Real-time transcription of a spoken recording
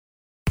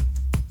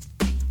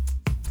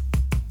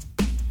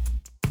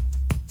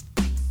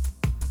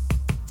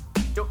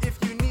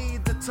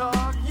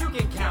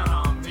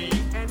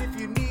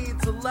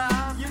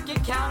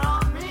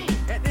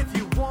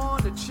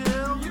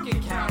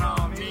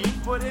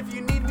if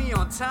you need me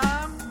on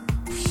time.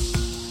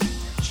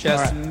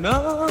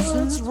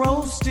 Chestnuts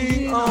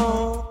roasting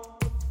on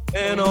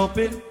an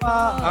open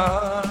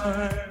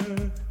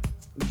fire.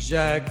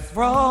 Jack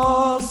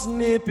Frost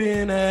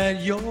nipping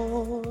at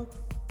your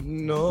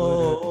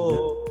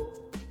nose.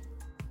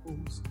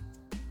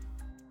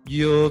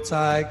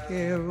 Yuletide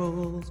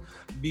carols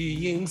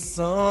being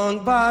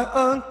sung by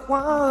a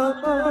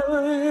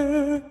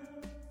choir.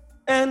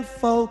 And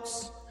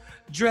folks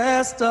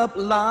dressed up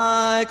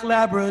like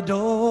Labradors.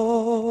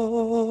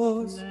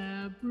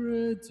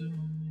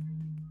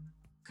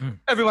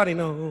 Everybody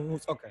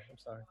knows. Okay, I'm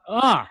sorry.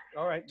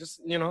 All right,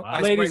 just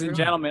ladies and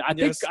gentlemen, I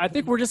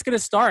think we're just gonna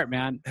start,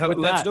 man.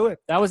 Let's do it.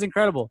 That was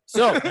incredible.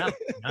 So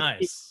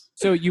Nice.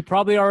 So you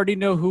probably already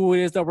know who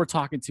it is that we're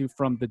talking to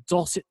from the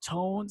dulcet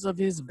tones of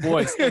his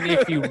voice. And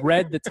if you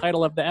read the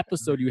title of the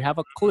episode, you have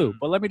a clue.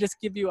 But let me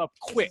just give you a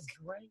quick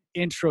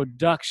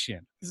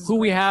introduction. Who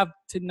we have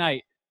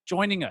tonight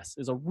joining us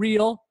is a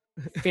real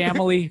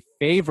family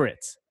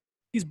favorite.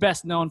 He's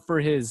best known for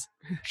his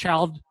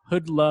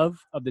childhood love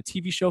of the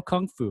TV show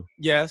Kung Fu.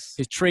 Yes.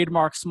 His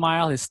trademark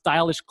smile, his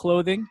stylish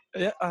clothing.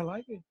 Yeah, I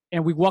like it.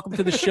 And we welcome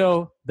to the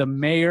show the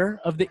mayor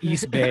of the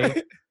East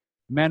Bay,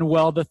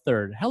 Manuel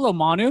III. Hello,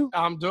 Manu.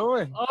 I'm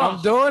doing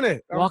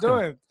it.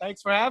 Welcome.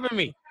 Thanks for having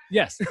me.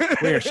 Yes,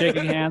 we are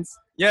shaking hands.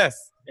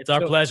 Yes. It's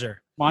our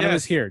pleasure. Manu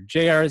is here.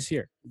 JR is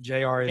here.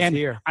 JR is And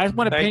here. I just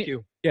want to Thank paint.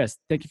 you. Yes,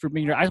 thank you for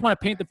being here. I just want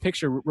to paint the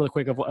picture really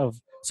quick of.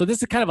 So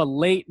this is kind of a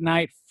late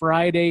night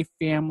Friday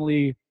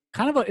family.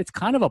 It's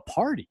kind of a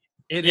party.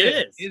 It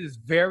is. It is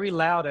very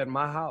loud at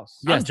my house.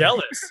 Yes.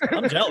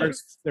 I'm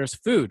jealous. There's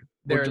food.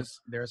 There's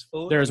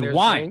food. There's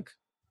wine. Drink.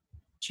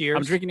 Cheers.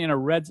 I'm drinking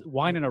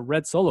wine in a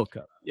red Solo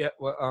cup. Yeah.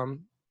 Well,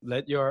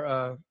 let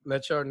your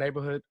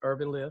neighborhood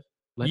urban live.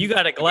 You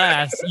got a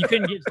glass. You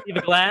couldn't see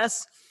the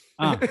glass?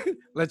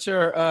 Let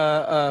your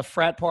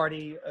frat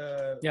party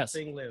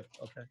thing live.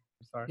 Okay.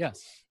 I'm sorry.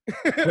 Yes.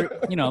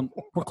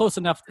 We're close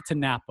enough to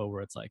Napa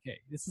where it's like, hey,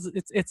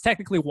 it's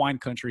technically wine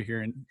country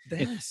here.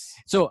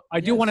 So I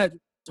do want to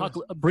talk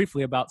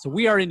briefly about. So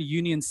we are in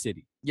Union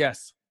City.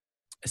 Yes.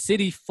 A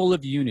city full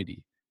of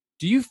unity.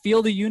 Do you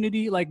feel the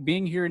unity like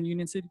being here in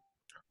Union City?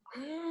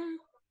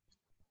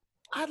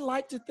 I'd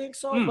like to think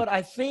so, but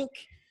I think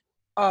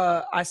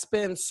I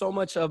spend so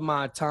much of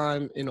my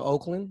time in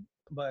Oakland,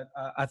 but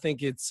I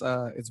think it's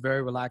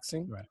very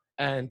relaxing, right?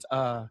 And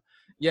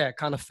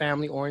kind of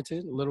family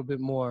oriented, a little bit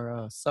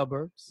more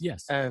suburbs.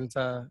 Yes, and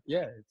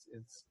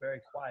it's very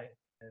quiet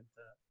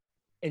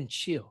and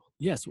chill.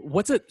 Yes.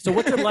 What's it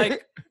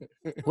like?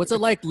 What's it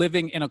like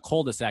living in a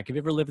cul-de-sac? Have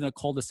you ever lived in a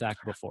cul-de-sac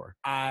before?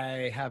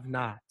 I have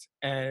not,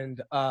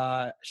 and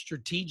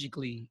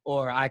strategically,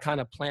 or I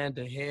kind of planned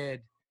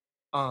ahead.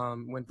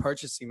 When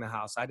purchasing the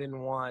house, I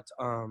didn't want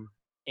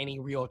any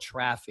real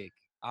traffic.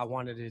 I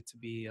wanted it to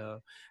be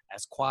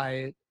as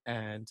quiet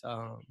and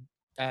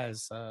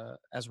as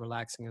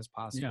relaxing as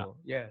possible.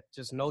 Yeah,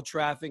 just no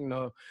traffic,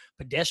 no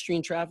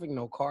pedestrian traffic,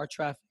 no car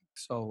traffic.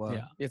 So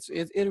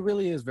it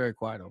really is very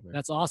quiet over there.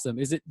 That's awesome.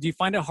 Do you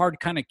find it hard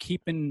kind of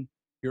keeping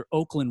your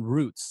Oakland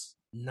roots?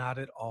 Not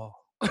at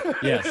all.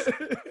 Yes.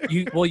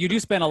 You do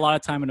spend a lot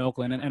of time in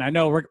Oakland, and I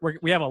know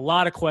we have a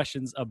lot of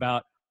questions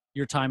about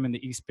your time in the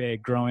East Bay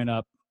growing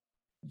up.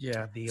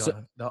 Yeah,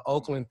 the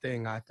Oakland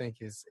thing I think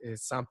is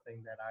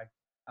something that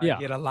I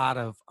get a lot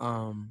of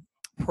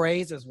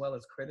praise as well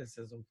as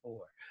criticism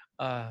for.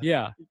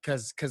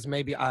 Because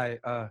maybe I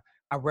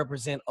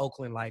represent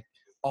Oakland like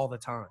all the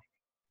time,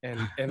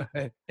 and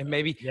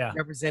maybe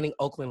representing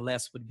Oakland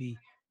less would be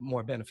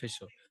more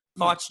beneficial.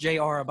 Thoughts,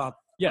 JR, about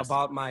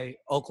my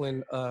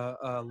Oakland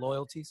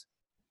loyalties?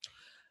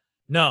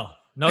 No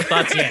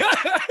thoughts yet.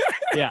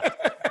 Yeah.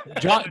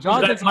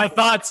 Jonathan's my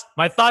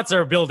thoughts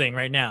are building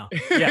right now.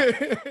 Yeah.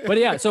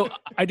 But so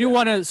I do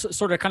want to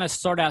sort of kind of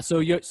start out. So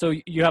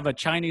you have a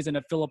Chinese and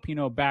a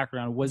Filipino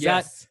background.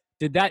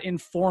 Did that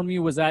inform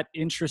you? Was that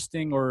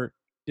interesting, or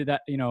did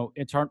that,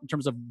 in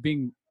terms of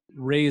being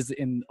raised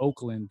in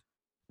Oakland,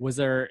 was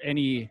there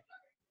any,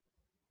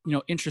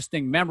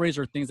 interesting memories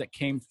or things that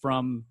came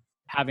from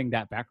having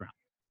that background?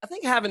 I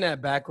think having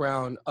that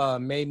background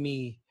made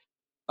me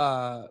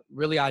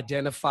really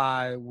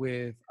identify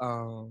with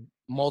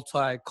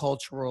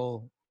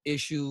multicultural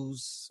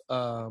issues,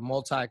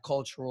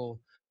 multicultural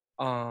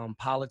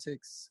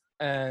politics.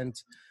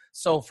 And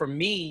so for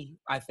me,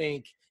 I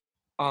think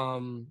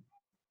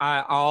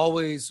I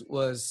always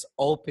was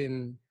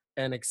open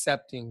and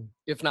accepting,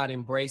 if not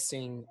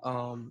embracing,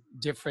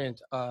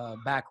 different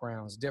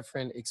backgrounds,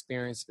 different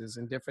experiences,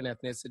 and different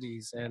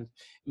ethnicities. And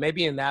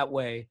maybe in that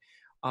way,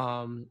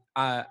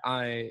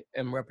 I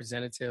am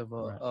representative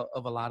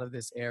of a lot of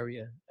this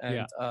area,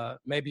 and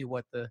maybe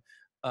what the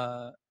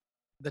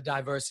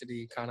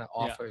diversity kind of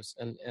offers,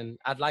 and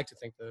I'd like to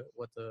think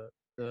what the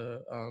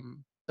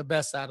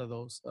best out of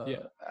those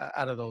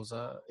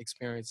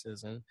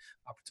experiences and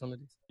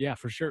opportunities. Yeah,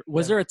 for sure.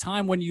 Was there a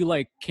time when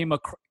you came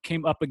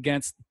up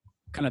against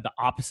kind of the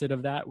opposite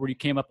of that, where you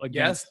came up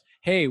against,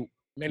 hey,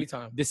 many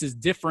times, this is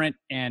different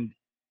and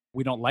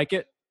we don't like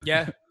it?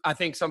 Yeah, I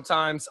think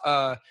sometimes,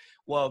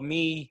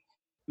 me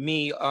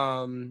me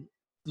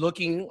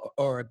looking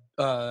or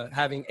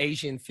having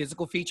Asian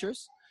physical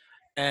features,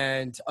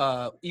 and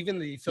even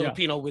the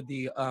Filipino with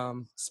the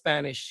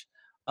Spanish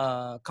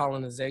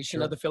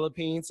colonization of the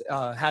Philippines,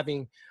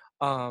 having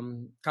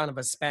kind of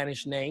a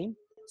Spanish name.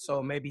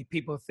 So maybe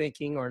people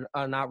thinking or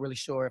are not really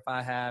sure if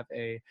I have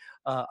a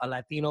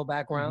Latino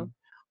background,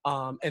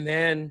 and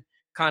then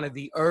kind of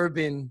the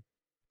urban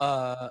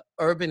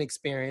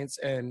experience,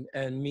 and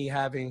me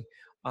having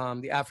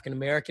the African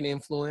American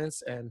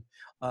influence, and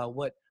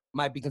what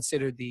might be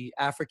considered the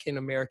African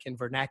American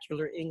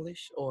vernacular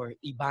English or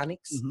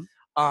Ebonics.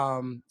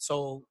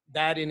 So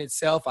that in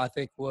itself, I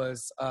think,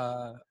 was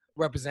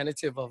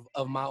representative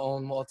of my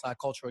own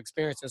multicultural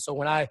experience. And so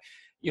when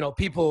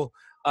people,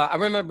 I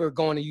remember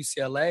going to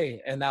UCLA,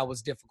 and that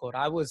was difficult.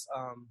 I was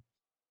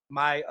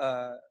my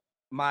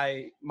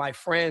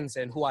friends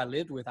and who I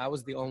lived with, I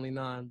was the only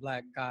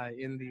non-Black guy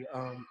in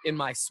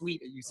my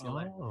suite at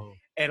UCLA,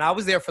 and I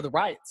was there for the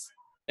riots.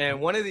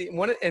 And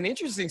an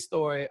interesting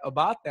story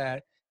about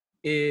that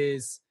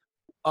is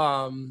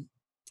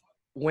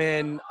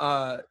when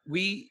I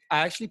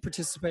actually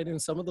participated in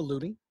some of the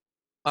looting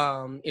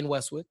in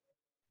Westwood,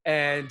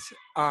 and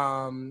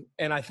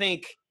I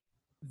think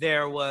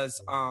there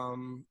was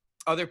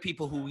other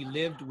people who we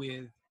lived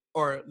with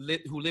or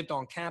who lived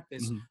on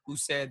campus who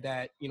said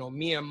that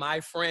me and my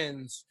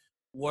friends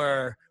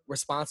were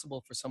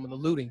responsible for some of the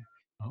looting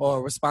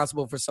or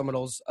responsible for some of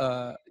those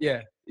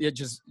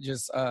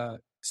just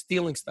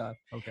stealing stuff.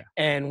 Okay.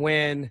 And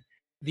when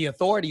the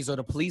authorities or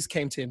the police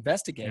came to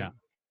investigate,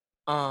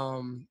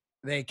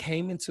 they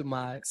came into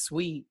my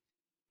suite,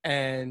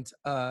 and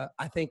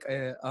I think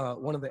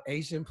one of the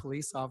Asian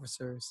police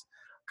officers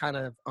kind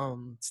of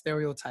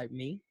stereotyped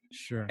me.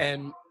 Sure.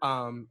 And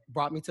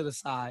brought me to the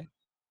side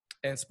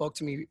and spoke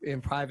to me in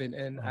private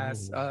and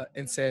asked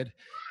and said,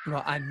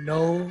 I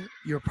know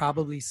you're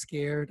probably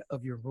scared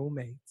of your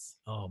roommates.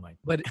 Oh my!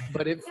 But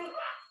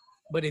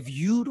if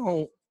you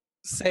don't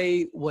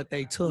say what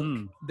they took,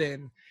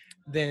 then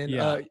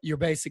you're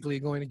basically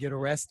going to get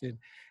arrested.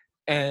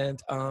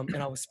 And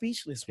I was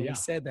speechless when he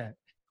said that.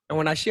 And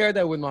when I shared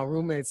that with my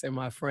roommates and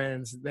my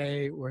friends,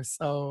 they were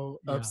so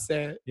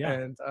upset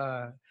and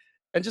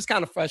just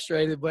kind of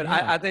frustrated. But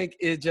I think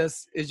it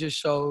just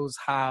shows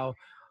how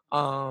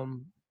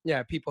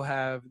people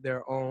have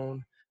their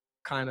own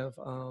kind of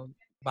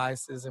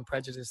biases and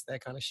prejudice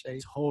that kind of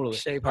shape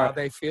how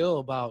they feel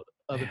about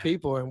other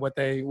people and what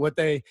they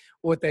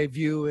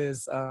view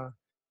as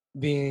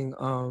being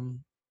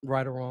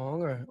right or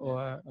wrong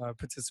or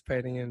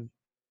participating in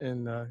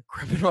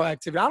criminal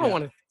activity. I don't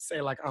want to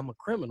say like I'm a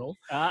criminal,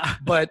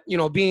 but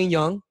being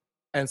young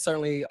and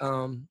certainly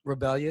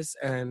rebellious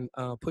and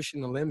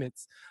pushing the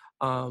limits.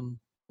 I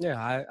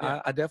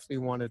definitely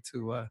wanted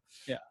to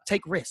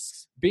take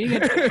risks.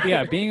 Being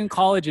in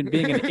college and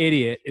being an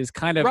idiot is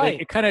kind of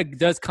it kind of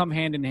does come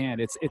hand in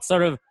hand. It's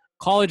sort of,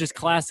 college is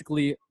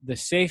classically the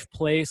safe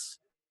place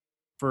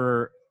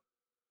for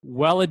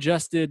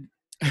well-adjusted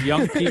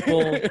young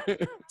people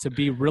to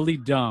be really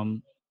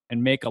dumb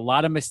and make a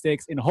lot of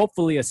mistakes in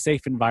hopefully a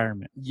safe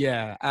environment.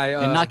 Yeah,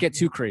 and not get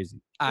too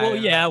crazy.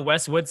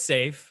 Westwood's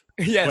safe.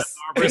 Yes,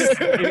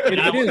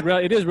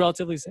 it is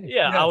relatively safe.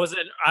 Yeah, yes.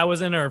 I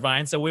was in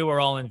Irvine, so we were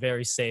all in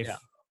very safe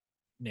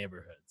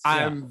neighborhoods.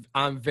 I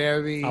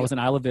was in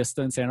Isla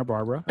Vista and Santa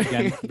Barbara.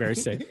 Again, very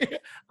safe.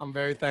 I'm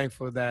very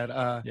thankful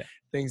that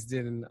things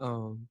didn't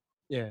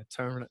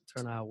turn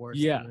out worse.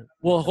 Yeah.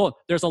 Well, hold on.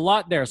 There's a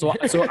lot there. So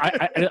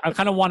I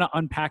kind of want to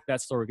unpack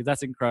that story because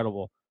that's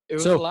incredible. It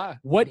was a lot.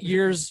 What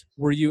years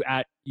were you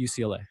at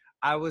UCLA?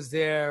 I was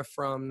there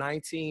from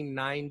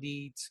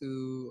 1990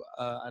 to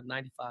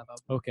 95.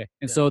 Okay.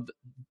 And so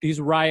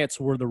these riots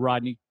were the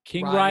Rodney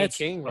King riots?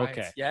 King riots,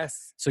 okay.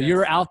 Yes. So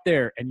you're out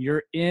there and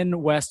you're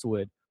in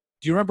Westwood.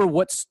 Do you remember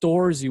what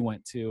stores you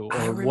went to?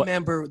 I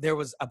remember there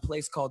was a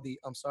place called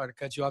I'm sorry to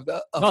cut you off,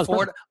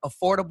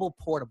 Affordable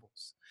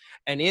Portables.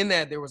 And in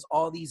that, there was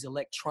all these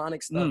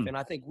electronic stuff. And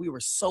I think we were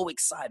so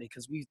excited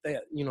because we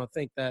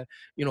think that,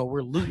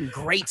 we're looting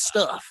great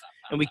stuff.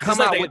 And we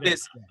come out with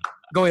this.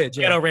 Go ahead,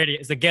 Jay. Ghetto radio.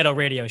 It's a ghetto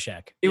Radio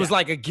Shack. It was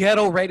like a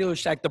ghetto Radio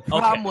Shack. The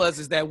problem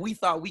was that we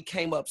thought we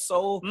came up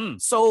so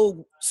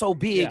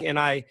big, and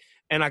I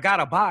got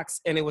a box,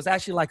 and it was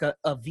actually like a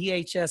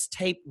VHS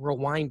tape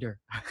rewinder.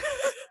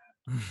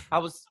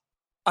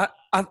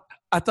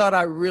 I thought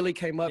I really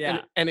came up,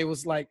 and it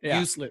was like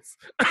useless.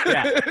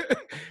 Yeah.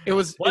 It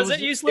was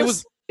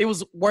useless? It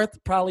was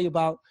worth probably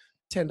about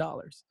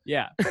 $10.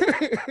 Yeah,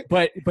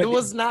 but it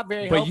was not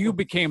very. But helpful. You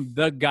became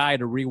the guy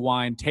to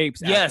rewind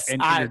tapes. Yes,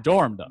 in your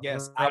dorm, though.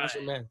 Yes, I was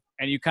your man.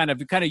 And you kind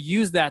of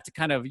use that to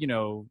kind of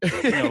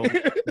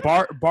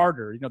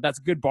barter. That's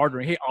good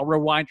bartering. Hey, I'll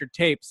rewind your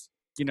tapes.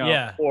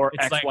 For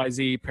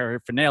XYZ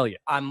paraphernalia.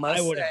 I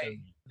must say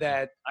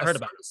that I heard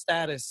about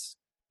status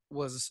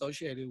was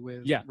associated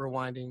with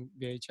rewinding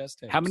VHS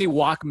tapes. How many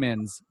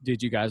Walkmans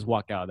did you guys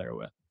walk out of there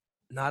with?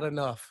 Not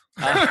enough.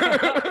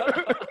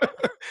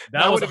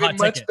 That was would a have been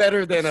hot much ticket.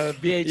 better than a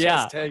VHS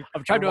Yeah, tape.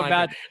 I'm trying to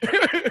imagine.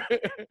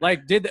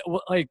 Like, did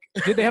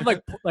they have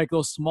like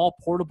those small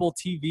portable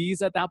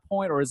TVs at that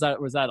point, or was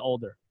that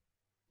older?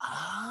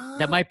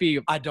 That might be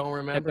I don't that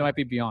remember. might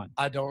be beyond.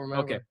 I don't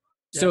remember. Okay.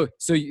 So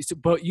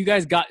but you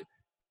guys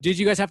did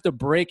you guys have to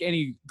break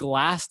any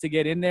glass to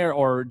get in there,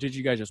 or did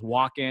you guys just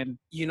walk in?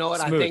 You know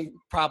what? Smooth. I think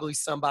probably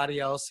somebody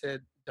else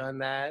had done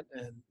that,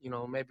 and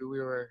maybe we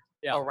were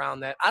Yeah. around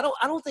that. I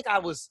don't think I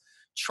was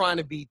trying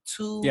to be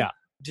too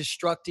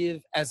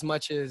destructive as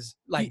much as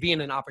like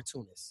being an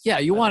opportunist. Yeah,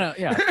 you want to.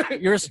 Yeah,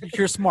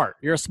 you're smart.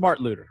 You're a smart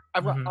looter.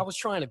 I Mhm. was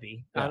trying to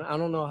be. Yeah. I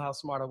don't know how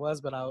smart I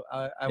was, but I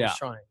Yeah. was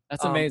trying.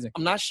 That's amazing.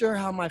 I'm not sure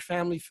how my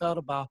family felt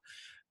about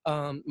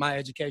my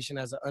education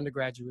as an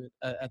undergraduate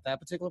at that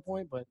particular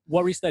point, but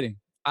What were you studying?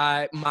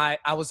 I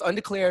was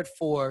undeclared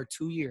for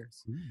 2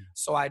 years,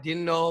 so I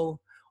didn't know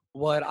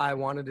what I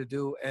wanted to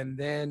do, and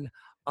then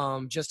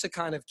just to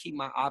kind of keep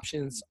my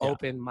options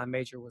open, my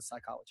major was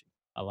psychology.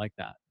 I like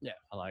that. Yeah.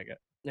 I like it.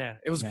 Yeah,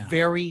 it was Yeah.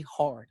 very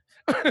hard.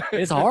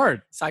 It's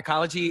hard.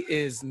 Psychology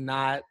is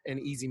not an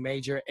easy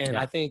major, and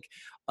Yeah. I think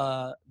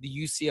the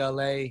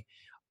UCLA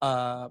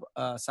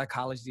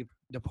psychology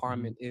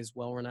department is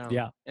well renowned.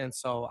 Yeah. And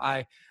so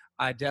I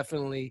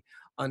definitely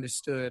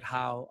understood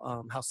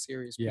how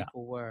serious Yeah.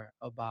 people were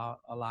about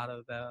a lot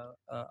of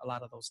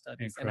those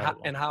studies,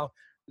 Incredible. and how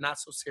not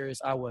so serious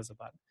I was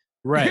about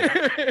Right.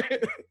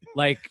 it.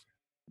 Like,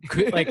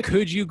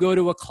 could you go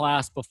to a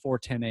class before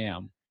 10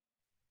 a.m.?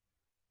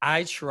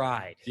 I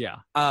tried. Yeah.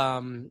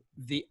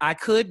 I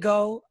could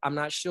go. I'm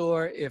not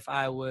sure if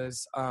I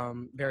was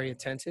very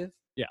attentive.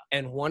 Yeah.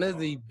 And one of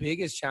the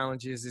biggest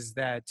challenges is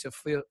that to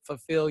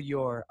fulfill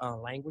your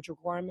language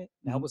requirement,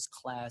 that Mhm. was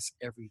class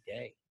every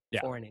day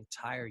Yeah. for an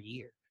entire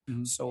year.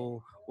 Mhm.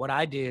 So what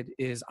I did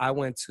is I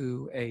went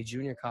to a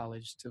junior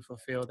college to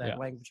fulfill that Yeah.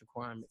 language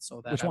requirement,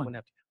 so that Which I one? wouldn't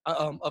have to.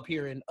 Up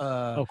here in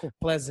Oh, cool.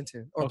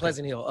 Pleasanton or Okay.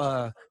 Pleasant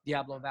Hill,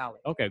 Diablo Valley.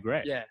 Okay,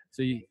 great. Yeah.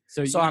 So you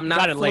So I'm got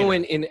not it later.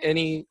 fluent in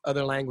any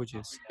other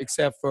languages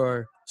except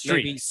for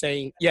Street. maybe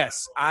saying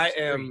yes. I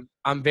am.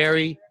 I'm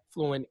very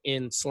fluent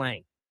in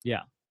slang.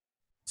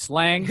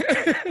 Slang,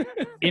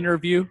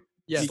 interview.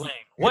 Yes. Slang.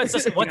 What's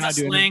a not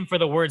doing it. slang for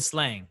the word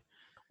slang?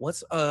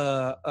 What's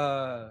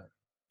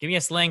Give me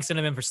a slang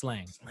synonym for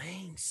slang.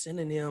 slang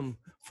synonym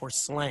for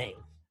slang?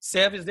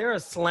 Sev, is there a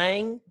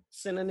slang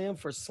synonym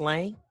for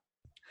slang?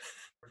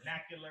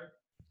 Vernacular.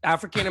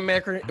 African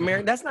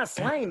American. That's not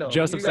slang though.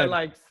 Joseph You got, said-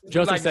 like,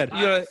 Joseph like, said, you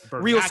know,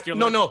 real.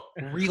 vernacular. No.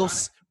 Real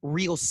spit.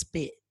 Real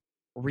spit.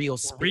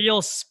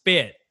 Real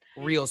spit.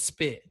 Real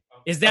spit.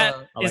 Is that I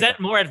like is that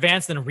more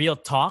advanced than real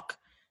talk?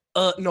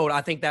 No,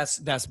 I think that's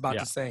about Yeah.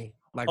 the same.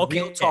 Like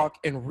Okay. real talk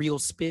and real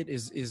spit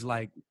is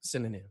like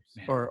synonyms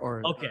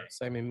or Okay.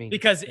 same in meaning.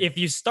 Because if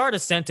you start a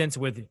sentence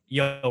with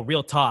yo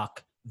real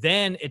talk,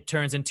 then it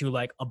turns into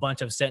like a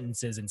bunch of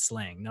sentences in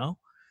slang. No.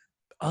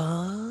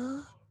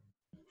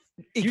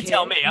 It You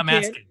tell me, I'm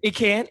asking. It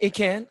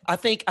can. I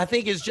think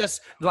it's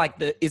just like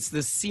it's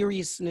the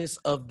seriousness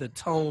of the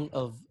tone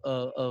of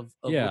what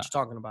Yeah. you're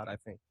talking about. I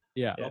think.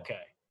 Yeah. Okay.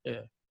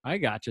 I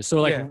got you.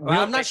 So like, Yeah. real-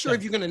 I'm not sure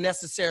if you're gonna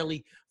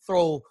necessarily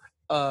throw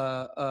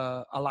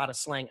a lot of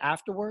slang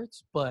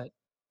afterwards,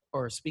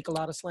 or speak a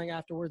lot of slang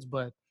afterwards,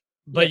 but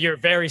But you're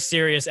very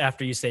serious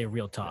after you say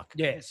real talk.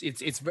 yes,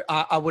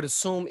 I would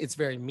assume it's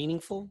very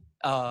meaningful.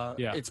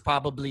 Yeah. It's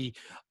probably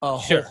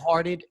Sure.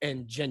 wholehearted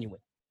and genuine.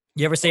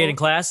 You ever say it in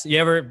class? You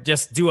ever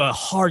just do a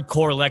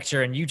hardcore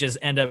lecture and you just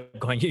end up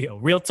going, yo,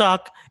 real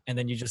talk, and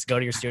then you just go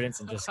to your students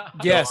and just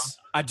Yes,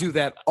 I do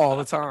that all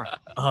the time.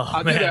 oh I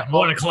do man, that what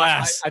all a the time.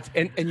 class.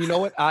 And you know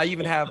what? I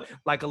even have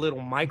like a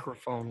little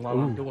microphone while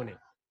I'm doing it.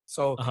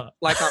 So Uh-huh.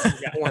 like I'm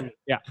performing.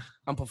 Yeah.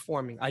 I'm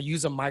performing. I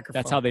use a microphone.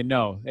 that's how they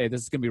know. Hey,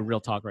 this is gonna be real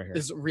talk right here.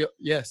 This is real.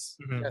 Yes.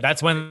 Mhm. Yes.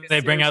 That's when It's they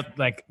bring serious. out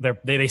like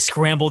they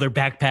scramble their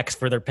backpacks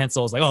for their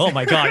pencils. Like, oh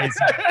my god, it's,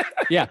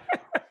 Yeah.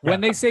 When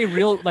they say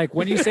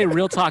when you say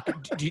real talk,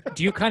 do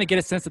you kind of get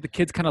a sense that the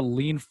kids kind of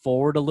lean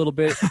forward a little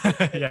bit?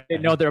 yeah. They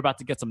know they're about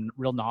to get some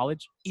real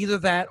knowledge. Either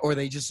that, or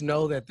they just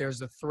know that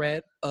there's a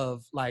threat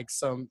of like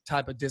some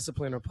type of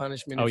discipline or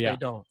punishment Oh, if yeah. they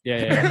don't.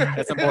 Yeah.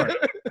 That's important.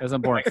 That's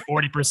important.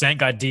 40%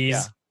 got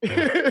D's.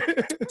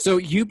 So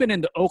you've been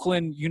in the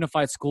Oakland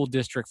Unified School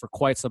District for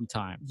quite some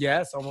time.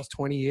 Yes, almost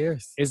 20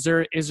 years. Is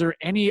there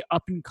any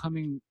up and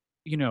coming,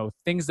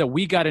 things that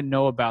we got to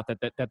know about that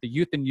the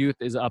youth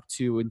is up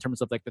to in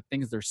terms of like the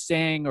things they're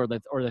saying or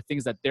the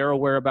things that they're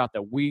aware about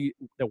that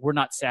we're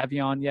not savvy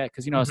on yet?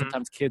 Because Mhm.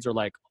 sometimes kids are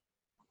like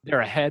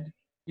they're ahead,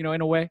 in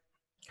a way.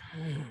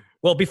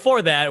 Well,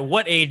 before that,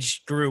 what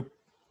age group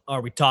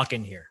are we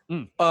talking here?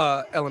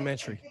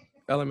 Elementary.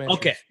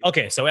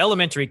 Okay. So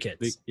elementary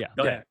kids. Yeah.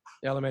 Go Yeah. ahead.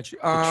 Elementary.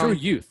 The true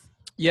youth.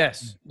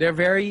 Yes, they're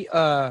very.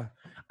 I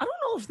don't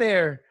know if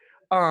they're.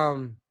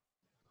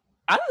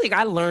 I don't think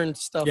I learned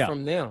stuff Yeah.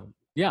 from them.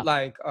 Yeah.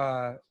 Like,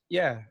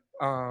 yeah.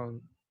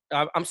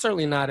 I'm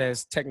certainly not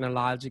as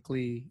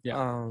technologically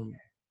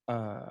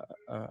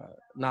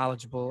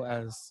knowledgeable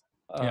as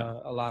Yeah.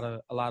 a lot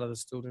of the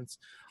students.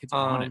 Kids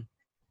are on it.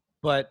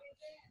 But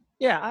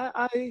yeah,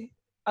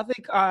 I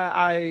think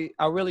I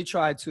really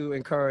try to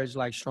encourage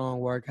like strong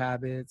work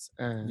habits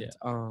and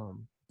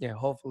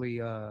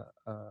hopefully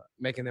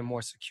making them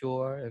more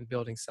secure and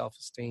building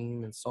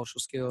self-esteem and social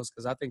skills,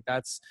 because I think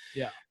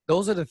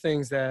those are the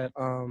things that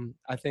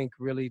I think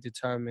really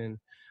determine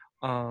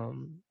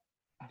um,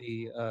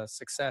 the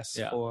success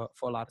for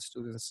a lot of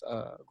students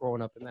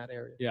growing up in that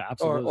area. Yeah,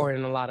 absolutely. Or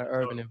in a lot of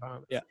urban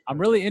environments. Yeah, I'm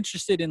really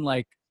interested in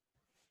like,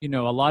 a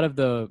lot of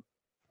the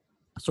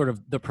sort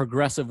of the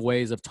progressive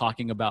ways of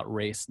talking about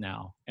race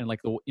now, and like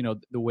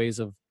the ways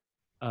of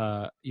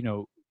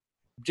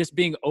just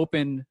being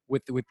open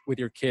with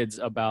your kids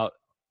about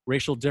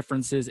racial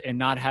differences and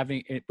not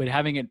having it, but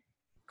having it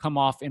come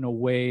off in a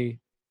way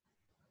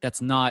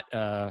that's not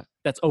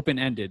that's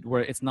open-ended,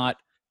 where it's not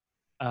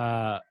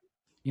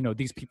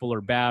these people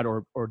are bad,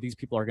 or these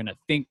people are going to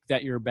think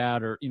that you're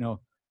bad, or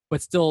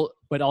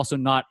but also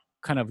not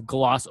kind of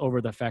gloss over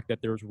the fact that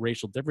there's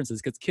racial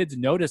differences, because kids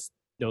notice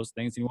those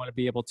things and you want to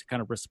be able to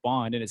kind of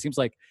respond. And it seems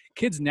like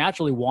kids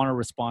naturally want to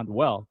respond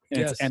well,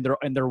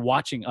 and they're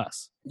watching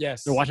us.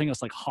 Yes, they're watching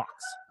us like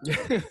hawks.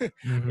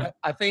 Mm-hmm.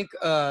 I think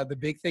the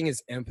big thing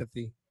is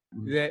empathy.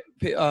 That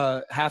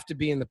have to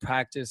be in the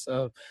practice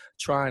of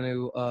trying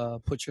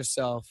to put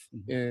yourself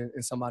in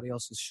somebody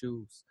else's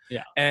shoes.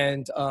 Yeah,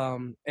 and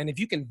if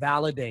you can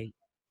validate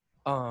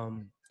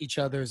each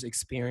other's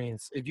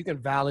experience, if you can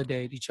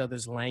validate each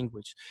other's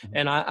language,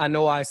 and I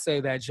know I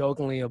say that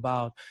jokingly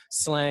about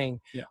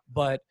slang,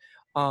 but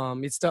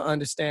it's to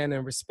understand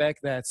and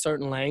respect that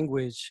certain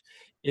language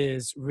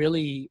is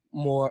really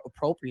more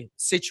appropriate,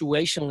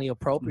 situationally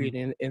appropriate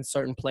in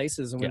certain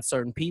places and with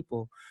certain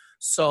people.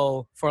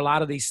 So for a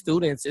lot of these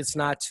students, it's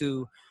not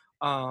to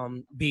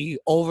be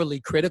overly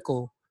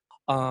critical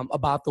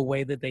about the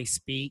way that they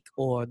speak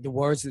or the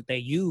words that they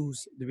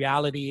use. The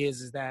reality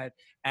is that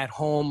at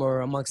home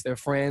or amongst their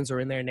friends or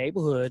in their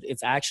neighborhood,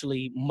 it's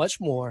actually much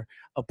more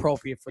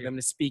appropriate for them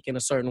to speak in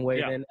a certain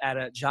way than at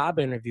a job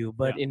interview.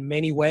 But in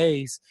many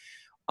ways,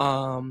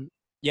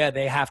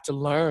 they have to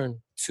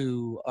learn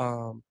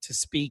to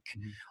speak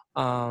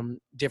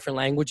different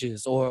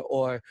languages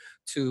or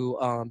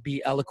to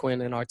be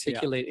eloquent and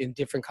articulate in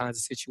different kinds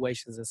of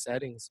situations and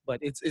settings. But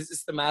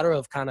it's the matter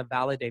of kind of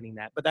validating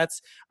that. But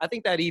I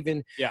think that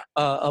even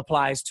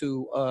applies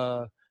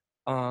to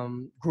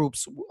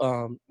groups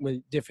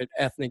with different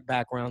ethnic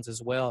backgrounds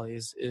as well,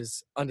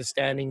 is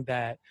understanding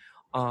that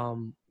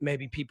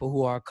maybe people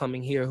who are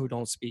coming here who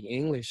don't speak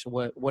English,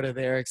 what are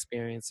their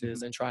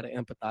experiences, and try to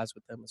empathize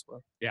with them as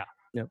well. Yeah,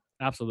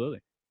 absolutely.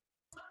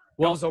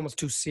 Well, that was almost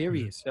too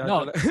serious.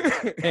 No,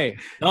 hey,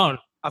 no,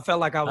 I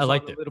felt like I was on a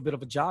it. little bit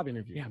of a job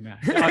interview. Yeah, man.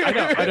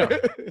 I know.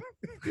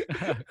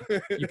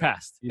 You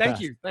passed. Thank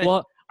you.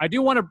 Well, I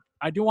do want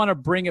to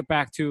bring it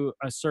back to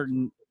a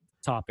certain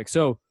topic.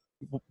 So,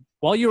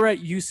 while you were at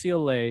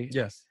UCLA,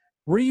 yes,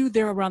 were you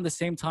there around the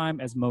same time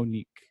as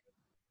Monique?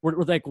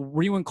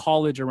 Were you in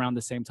college around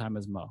the same time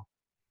as Mo?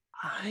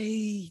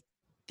 I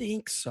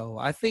think so.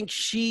 I think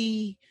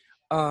she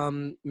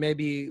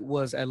maybe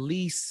was at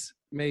least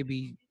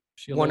maybe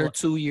 1 or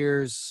 2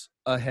 years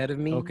ahead of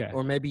me,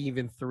 or maybe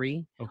even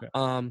 3. Okay.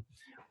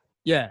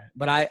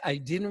 But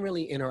I didn't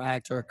really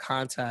interact or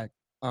contact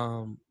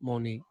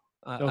Monique.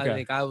 I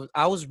think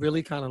I was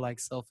really kind of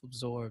like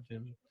self-absorbed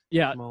in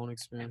my own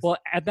experience. Well,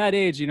 at that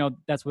age,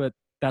 that's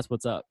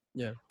what's up.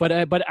 Yeah. But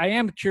I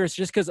am curious,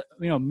 just because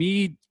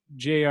me,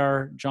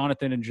 JR,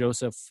 Jonathan, and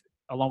Joseph,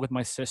 along with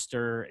my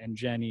sister and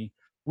Jenny,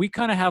 we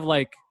kind of have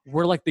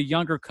we're like the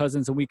younger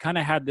cousins, and we kind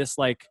of had this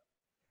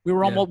we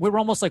were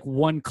almost like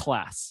one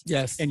class.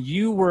 Yes. And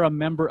you were a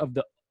member of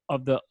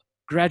the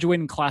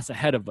graduating class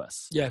ahead of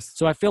us. Yes.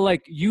 So I feel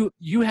like you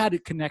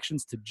had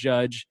connections to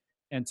Judge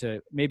and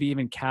to maybe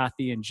even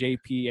Kathy and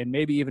JP and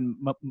maybe even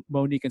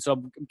Monique. And so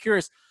I'm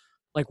curious,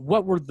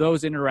 what were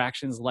those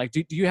interactions like?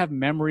 Do you have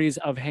memories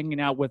of hanging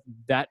out with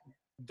that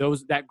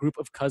group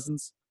of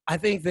cousins? I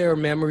think there are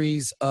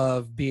memories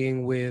of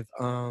being with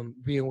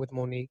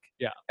Monique.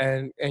 Yeah.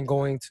 And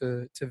going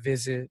to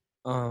visit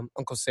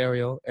Uncle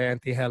Serio and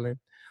Auntie Helen.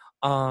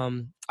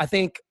 I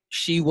think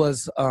she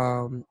was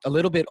a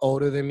little bit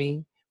older than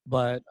me,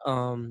 but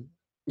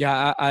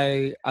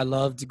I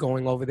loved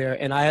going over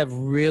there, and I have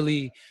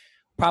really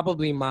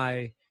probably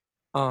I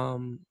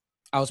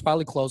was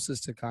probably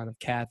closest to kind of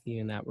Kathy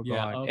in that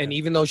regard. Okay. And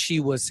even though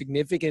she was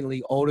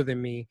significantly older than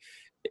me,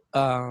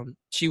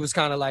 she was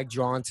kind of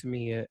drawn to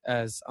me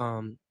as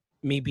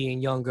me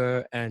being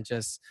younger and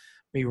just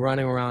me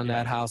running around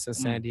that house in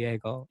San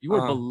Diego. You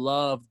were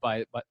beloved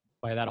by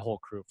that whole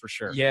crew, for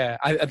sure. Yeah,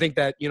 I think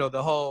that,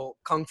 the whole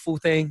Kung Fu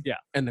thing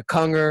and the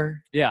Kunger.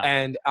 Yeah.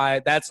 And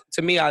that's,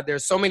 to me,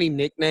 there's so many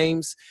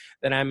nicknames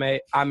that I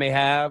may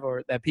have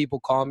or that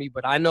people call me,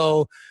 but I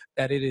know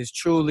that it is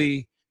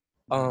truly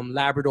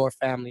Labrador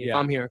family. If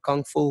I'm hearing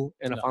Kung Fu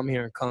and if I'm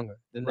hearing Kunger,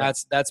 then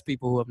that's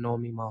people who have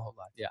known me my whole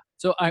life. Yeah.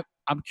 So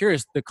I'm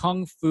curious, the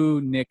Kung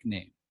Fu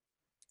nickname.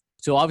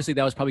 So obviously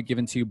that was probably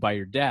given to you by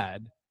your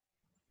dad,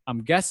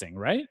 I'm guessing,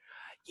 right?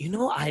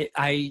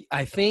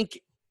 I think,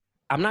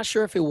 I'm not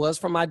sure if it was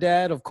from my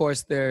dad. Of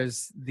course,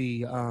 there's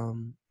the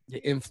the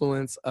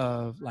influence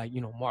of like,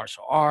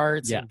 martial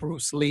arts Yeah. and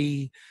Bruce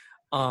Lee.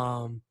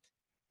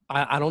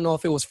 I don't know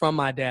if it was from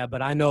my dad,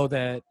 but I know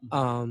that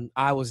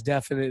I was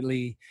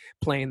definitely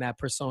playing that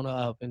persona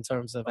up in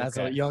terms of as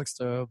a Okay.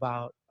 youngster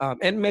about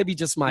and maybe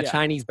just my Yeah.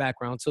 Chinese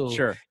background too.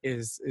 Sure.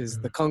 Is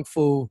the kung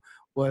fu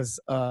was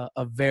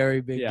a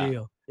very big Yeah.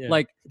 deal. Yeah.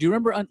 Like, do you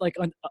remember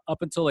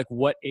up until like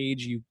what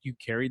age you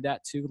carried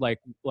that to? Like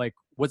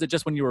was it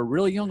just when you were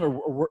really young,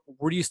 or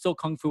were you still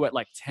kung fu at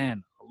like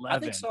 10, 11? I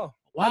think so.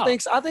 Wow. I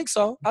think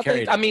so.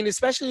 carried I mean,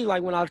 especially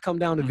like when I'd come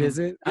down to Mhm.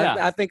 visit, Yeah.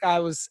 I think I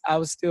was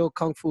still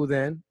kung fu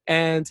then,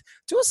 and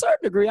to a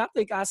certain degree, I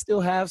think I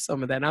still have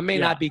some of that. And I may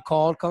Yeah. not be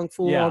called kung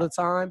fu Yeah. all the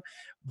time,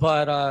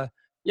 but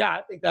yeah,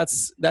 I think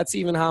that's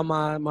even how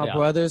my Yeah.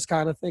 brothers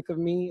kind of think of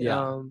me.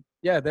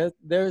 Yeah.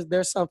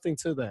 There's something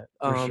to that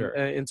For sure.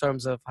 in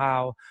terms of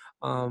how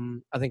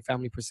I think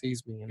family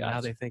perceives me and how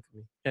Gotcha. they think of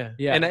me. Yeah,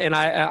 Yeah. and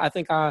I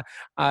think I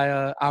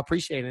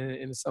appreciate it, and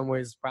in some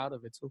ways proud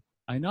of it too.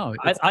 I know.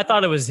 I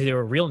thought it was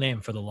their real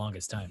name for the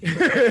longest time.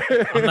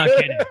 I'm not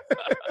kidding.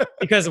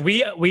 Because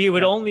we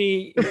would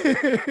only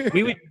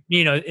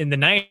in the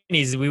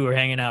 90s we were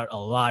hanging out a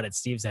lot at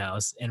Steve's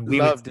house, and we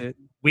loved it.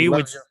 We Love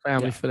would your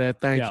family yeah. for that.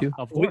 Thank Yeah, you.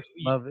 of course.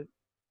 Love it.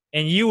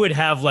 and you would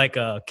have like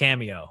a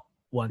cameo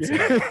once a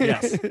month.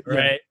 Yes.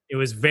 Right? It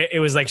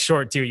was like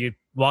short too. You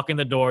walk in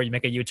the door, you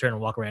make a U-turn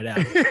and walk right out.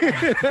 And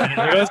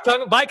there goes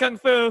bye Kung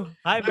Fu.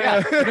 Hi,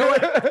 Yeah. bye. You know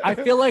what? I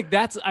feel like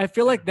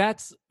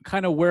that's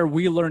kind of where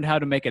we learned how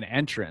to make an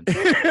entrance.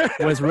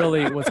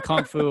 was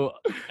kung fu,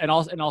 and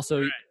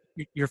also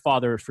your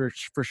father for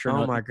sure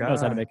Oh my knows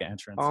how to God. make an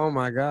entrance. Oh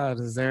my God!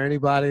 Is there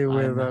anybody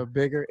with know. a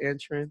bigger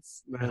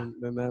entrance than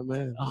that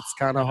man? Oh, It's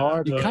kind of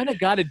hard. You but- kind of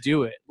got to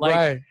do it,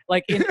 right.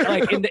 like in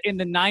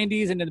the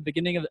 90s and in the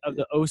beginning of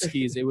the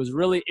Oskies, it was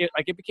really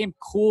it became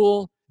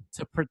cool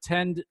to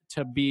pretend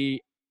to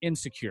be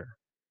insecure.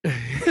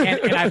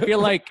 And I feel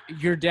like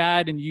your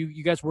dad and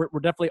you guys were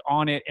definitely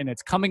on it, and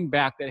it's coming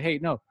back that, hey,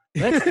 no,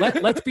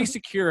 let's be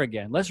secure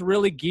again. Let's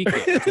really geek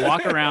it. Let's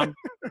walk around.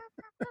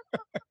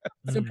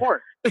 It's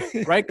important,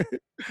 right?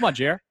 Come on,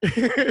 Jer.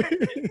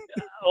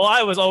 Well,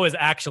 I was always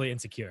actually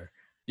insecure.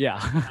 Yeah.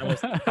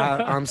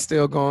 I'm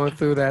still going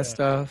through that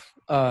stuff.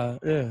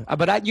 Yeah,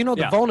 but the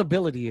Yeah.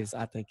 vulnerability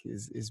I think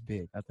is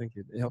big. I think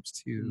it helps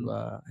to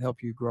Mm-hmm. help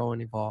you grow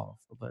and evolve.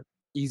 But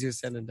easier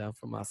said than done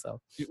for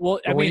myself.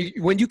 Well, I But mean,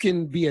 when you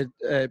can be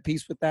at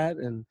peace with that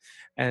and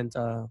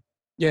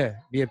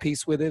be at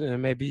peace with it,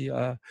 and maybe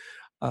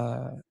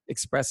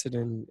express it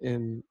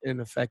in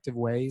effective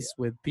ways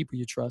with people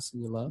you trust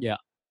and you love. Yeah.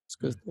 It's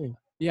a good thing.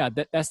 yeah,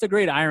 that's the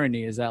great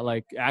irony, is that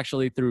like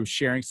actually through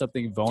sharing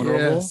something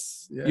vulnerable,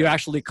 Yes. you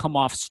actually come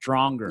off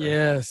stronger.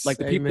 Yes. Like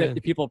the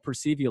people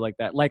perceive you like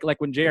that. Like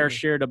when JR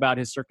shared about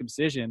his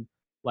circumcision,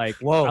 like,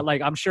 Whoa.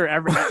 I'm sure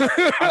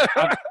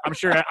I'm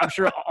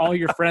sure all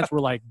your friends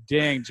were like,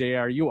 "Dang,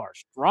 JR, you are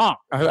strong."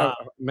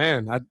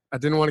 Man, I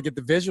didn't want to get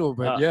the visual,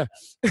 but yeah.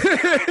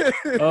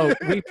 Oh,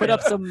 we put up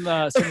some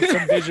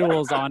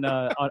visuals on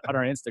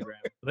our Instagram.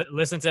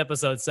 Listen to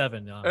episode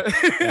 7. Yeah,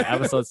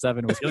 episode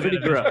 7 was You'll pretty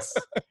get a visual. gross.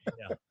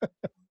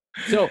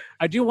 So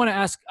I do want to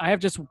ask. I have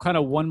just kind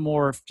of one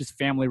more, just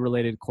family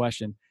related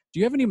question. Do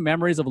you have any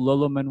memories of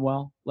Lolo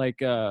Manuel?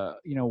 Like,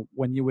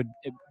 when you would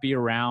be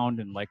around,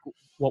 and like,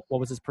 what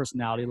was his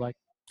personality like?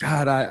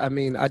 God, I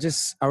mean, I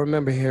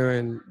remember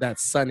hearing that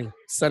Sonny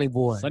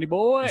boy. Sonny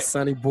boy.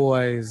 Sonny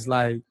boy is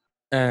like,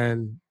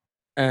 and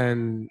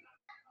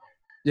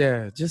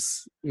yeah,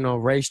 just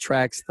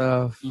racetrack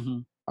stuff.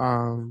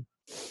 Mm-hmm.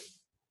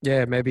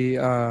 Yeah, maybe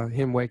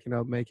him waking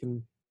up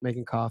making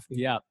coffee.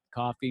 Yeah,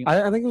 coffee.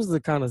 I think it was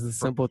the kind of the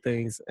simple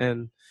things,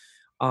 and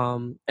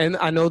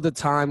I know the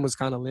time was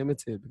kind of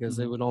limited because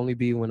it would only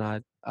be when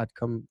I'd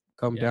come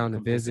down to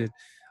visit.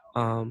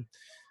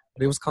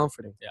 But it was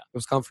comforting. Yeah. It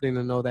was comforting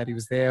to know that he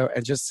was there,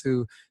 and just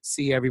to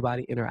see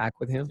everybody interact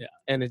with him. Yeah.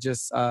 And it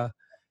just,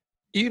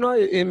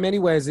 in many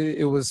ways,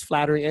 it was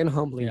flattering and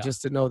humbling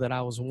just to know that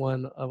I was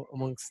one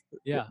amongst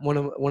one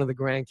of the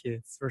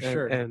grandkids. For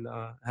sure. And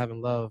having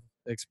love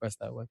expressed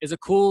that way. Is it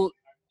cool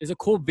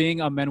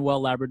being a Manuel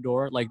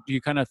Labrador? Like, do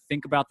you kind of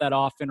think about that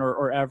often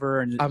or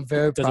ever? And I'm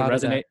very does proud it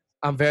of that. resonate?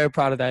 I'm very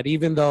proud of that,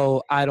 even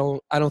though I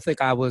don't think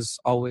I was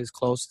always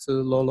close to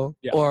Lolo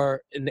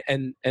or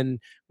and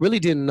really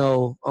didn't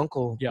know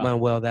Uncle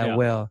Manuel that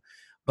well.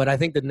 But I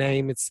think the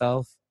name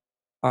itself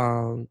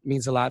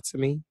means a lot to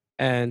me.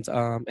 And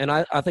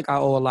I think I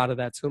owe a lot of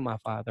that to my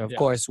father, of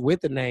course, with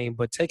the name,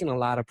 but taking a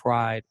lot of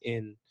pride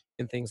in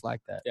things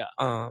like that.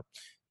 Yeah.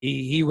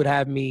 He would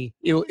have me,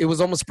 it was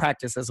almost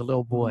practice as a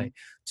little boy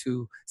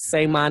to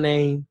say my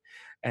name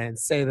and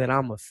say that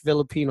I'm a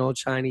Filipino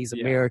Chinese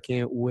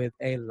American with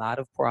a lot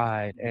of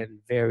pride and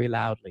very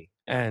loudly.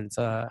 And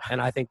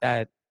I think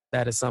that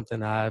is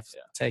something I've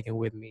taken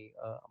with me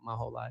my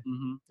whole life.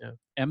 Mm-hmm.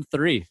 Yeah.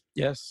 M3.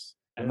 Yes.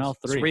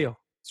 ML3.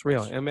 It's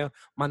real.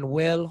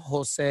 Manuel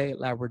Jose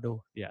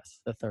Labrador. Yes.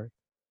 The third.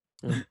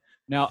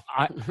 Now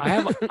I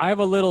have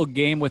a little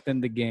game within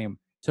the game.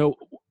 So,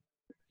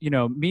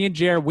 me and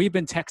Jer, we've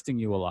been texting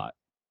you a lot.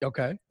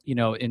 Okay.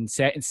 in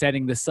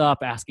setting this up,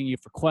 asking you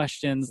for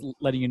questions,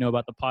 letting you know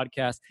about the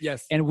podcast.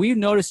 Yes. And we've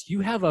noticed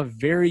you have a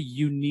very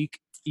unique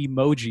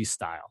emoji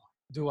style.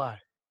 Do I?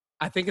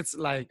 I think it's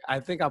like I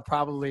think I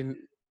probably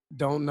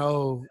don't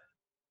know.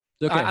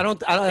 Okay. I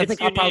It's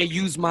think I probably unique.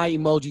 use my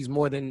emojis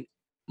more than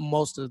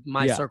most of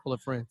my Yeah. circle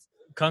of friends.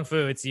 Kung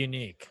Fu, it's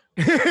unique.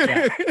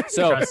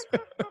 So, Trust me.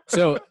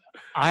 so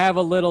I have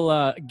a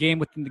little game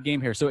within the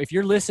game here. So if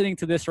you're listening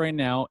to this right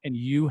now and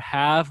you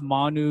have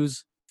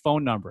Manu's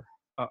phone number,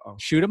 Uh-oh.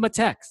 shoot him a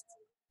text.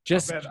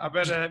 Just I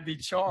better be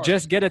charged.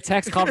 just get a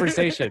text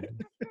conversation.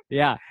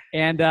 Yeah.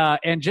 And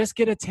just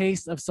get a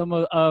taste of some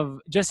of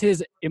just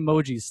his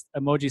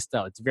emoji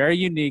style. It's very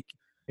unique.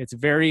 It's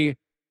very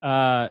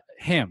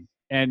him.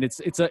 And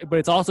it's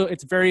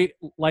very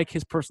like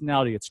his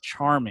personality. It's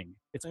charming.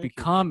 It's Thank you.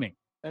 becoming.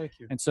 Thank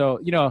you. And so,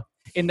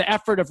 in the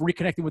effort of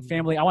reconnecting with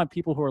family, I want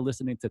people who are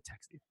listening to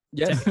text you.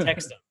 Yes.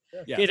 Text him.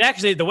 Yeah. It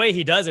actually, the way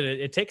he does it,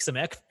 it takes some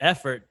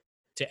effort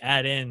to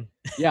add in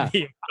Yeah.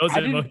 those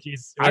I didn't-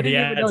 emojis. or I the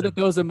didn't even know ads. that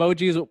those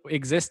emojis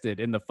existed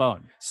in the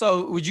phone.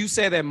 So would you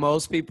say that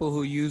most people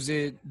who use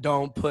it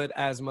don't put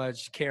as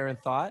much care and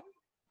thought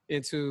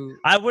into?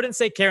 I wouldn't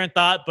say Karen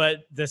thought, but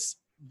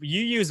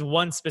you use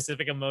one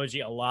specific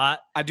emoji a lot.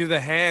 I do the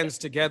hands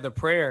together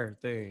prayer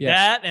thing. Yeah.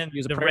 Yes. That and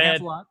Use a the prayer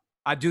hands red. a lot.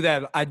 I do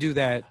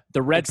that.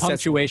 The red Excessive.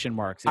 punctuation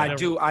marks. I yeah.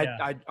 do.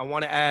 Yeah. I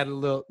want to add a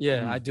little.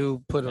 Yeah, Mhm. I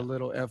do put a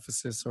little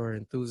emphasis or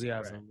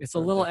enthusiasm. It's a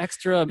little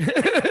extra,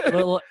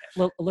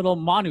 little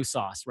Manu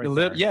sauce right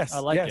there. Yes. I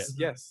like yes.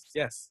 it.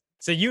 Yes.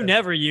 So you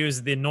never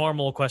use the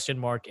normal question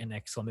mark and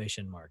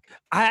exclamation mark.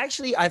 I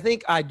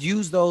think I'd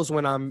use those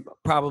when I'm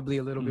probably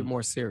a little bit Mm.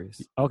 more serious.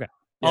 Okay.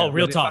 Oh, Yeah, real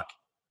when it- talk.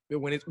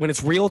 When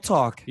it's real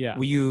talk, Yeah.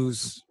 we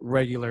use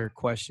regular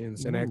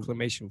questions and Ooh.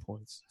 exclamation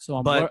points. So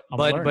I'm But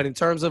learning. in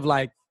terms of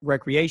like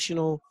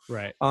recreational,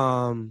 Right.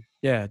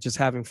 just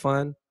having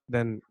fun,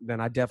 then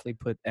I definitely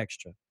put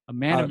extra. A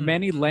man of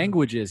many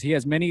languages. He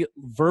has many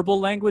verbal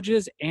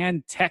languages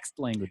and text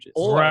languages.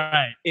 Or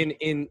Right.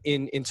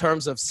 in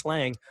terms of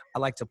slang, I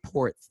like to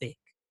pour it thick.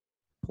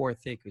 Pour it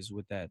thick is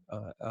with that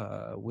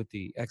with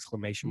the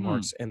exclamation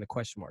marks and the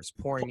question marks.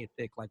 Pouring it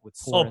thick like with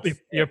Oh,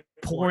 you're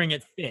pouring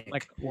it thick.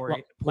 like pour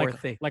it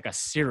thick. like a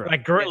syrup.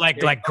 like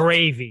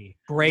gravy.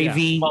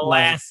 Gravy, like-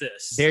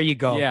 Molasses. there you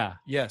go. Yeah.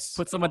 Yes.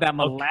 Put some of that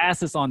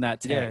molasses on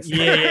that Yes. text.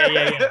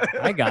 Yeah.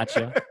 I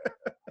gotcha.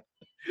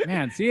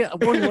 Man, see,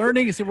 we're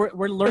learning. See,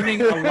 we're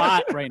learning a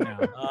lot right now.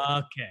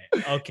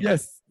 Okay.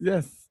 Yes.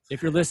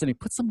 If you're listening,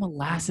 put some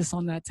molasses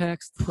on that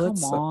text. Come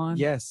on.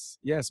 Yes.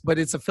 But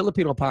it's a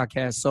Filipino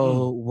podcast,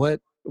 so what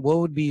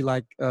would be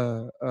like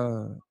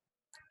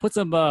Put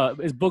some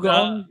is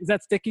bugoong? Is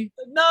that sticky?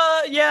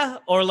 No, yeah.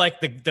 Or like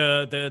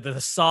the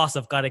sauce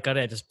of kare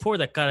kare. Just pour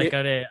the kare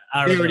kare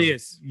out there of it the,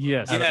 is.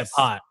 Yes. out of the Yes.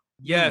 pot.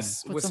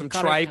 Yes, Put with some some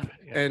kare- tripe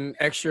yeah. and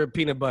extra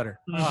peanut butter.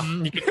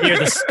 Mhm. You can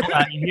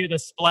hear the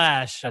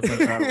splash of That's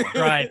the incredible.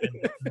 tripe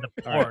and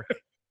the All right. pork.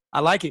 I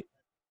like it.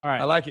 All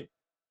right. I like it.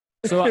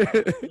 So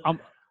I'm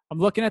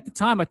looking at the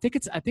time. I think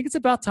it's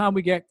about time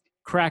we get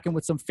cracking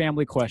with some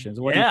family questions.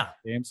 What do you Yeah.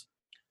 think, James?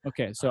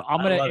 Okay, so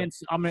I'm I love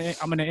gonna it.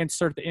 I'm gonna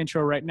insert the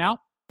intro right now.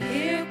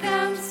 Here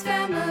comes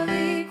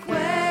family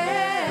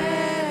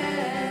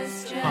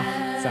questions.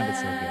 Sounded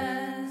so good.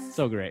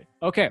 So great.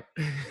 Okay,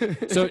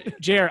 so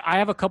Jared, I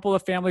have a couple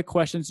of family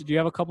questions. Do you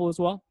have a couple as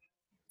well?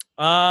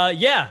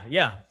 Yeah.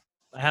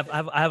 I have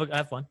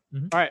one.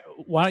 Mhm. All right,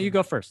 why don't you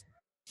go first?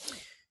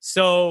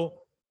 So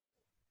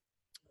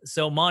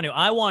Manu,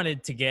 I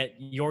wanted to get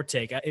your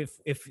take.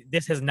 If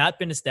this has not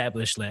been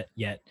established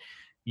yet,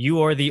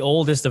 you are the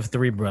oldest of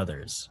three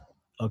brothers.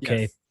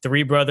 Okay, Yes.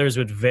 three brothers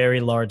with very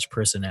large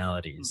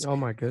personalities, Oh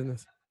my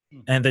goodness.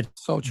 and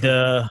So true.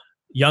 the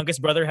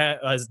youngest brother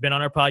has been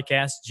on our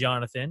podcast,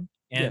 Jonathan,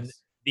 and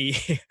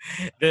Yes.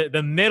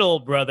 the middle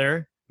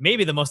brother,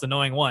 maybe the most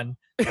annoying one,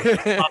 popping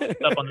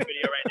up on the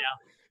video right now,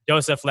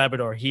 Joseph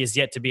Labrador. He is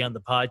yet to be on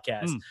the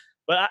podcast. Mm.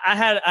 But I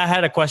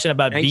had a question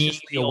about being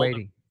Anxiously the older.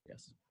 awaiting.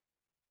 Yes.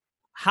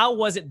 How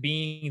was it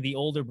being the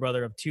older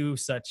brother of two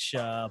such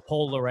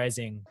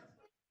polarizing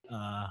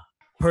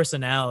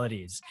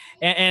personalities?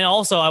 And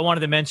also, I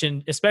wanted to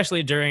mention,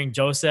 especially during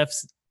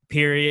Joseph's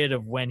period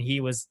of when he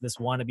was this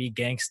wannabe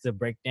gangsta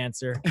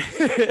breakdancer.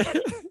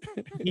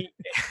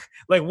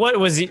 What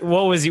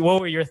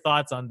were your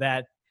thoughts on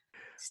that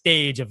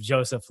stage of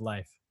Joseph's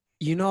life?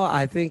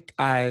 I think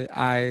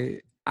I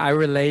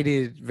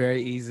related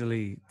very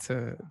easily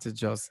to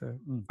Joseph.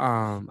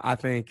 I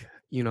think,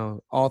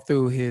 all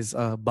through his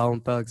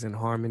Bone Thugs and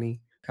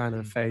Harmony kind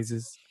of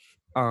phases.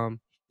 Boom,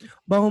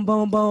 boom,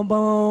 boom, boom,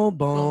 boom,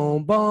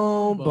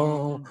 boom, boom,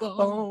 boom.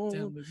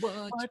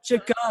 What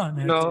you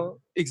gonna No,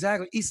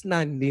 exactly. East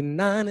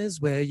 99 is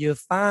where you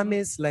find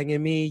me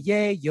slanging me,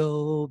 yeah,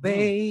 yo,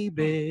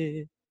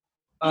 baby.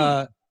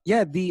 I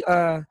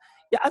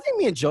think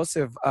me and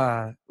Joseph,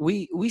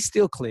 we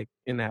still click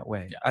in that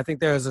way. Yeah. I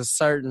think there's a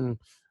certain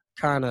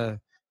kind of,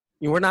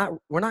 we're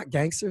not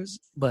gangsters,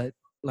 but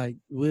like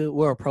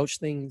we'll approach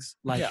things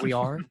like Yeah. we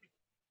are.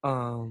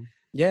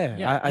 Yeah,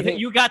 Yeah, I think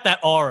you got that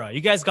aura.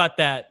 You guys got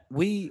that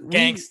we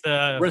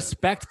gangsta.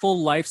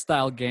 Respectful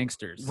lifestyle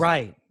gangsters.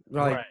 right.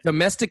 Right.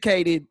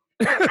 Domesticated.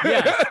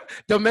 Yes.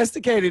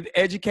 Domesticated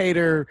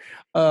educator,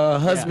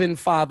 husband,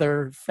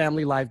 father,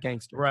 family life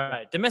gangster.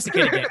 Right.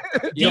 Domesticated gang.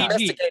 Yeah.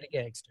 Domesticated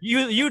gangster.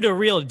 You the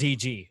real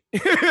DG.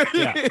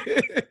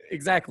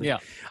 Exactly. Yeah.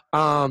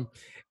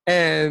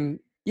 And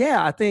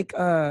yeah, I think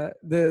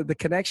the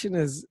connection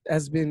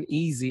has been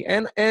easy,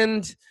 and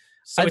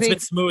So I it's think been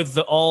smooth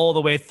all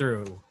the way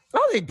through.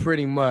 I think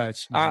pretty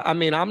much. I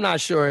mean, I'm not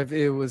sure if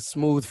it was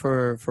smooth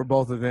for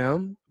both of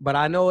them, but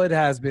I know it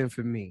has been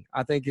for me.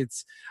 I think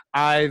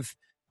I've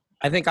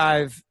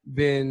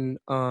been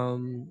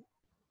I've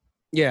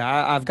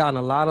gotten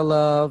a lot of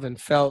love and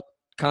felt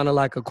kind of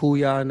like a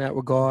kuya in that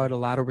regard, a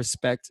lot of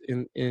respect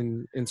in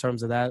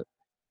terms of that.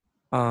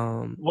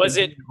 Was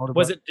it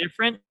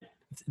different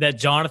that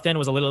Jonathan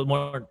was a little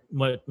more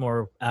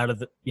out of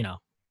the,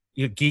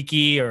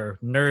 geeky or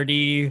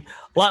nerdy,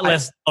 a lot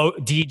less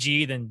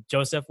DG than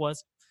Joseph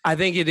was? I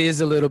think it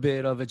is a little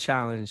bit of a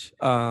challenge.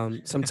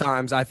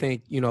 Sometimes I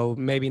think,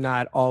 maybe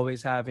not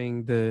always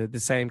having the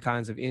same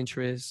kinds of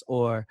interests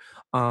or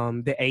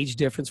the age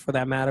difference for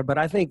that matter. But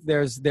I think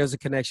there's a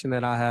connection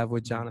that I have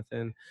with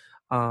Jonathan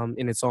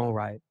in its own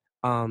right.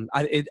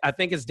 I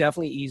think it's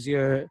definitely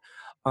easier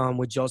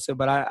with Joseph,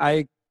 but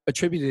I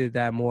attributed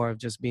that more of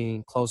just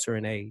being closer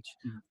in age.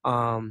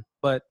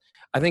 But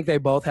I think they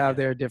both have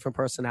their different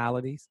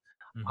personalities.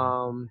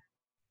 Mhm.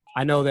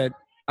 I know that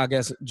I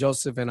guess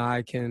Joseph and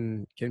I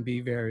can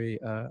be very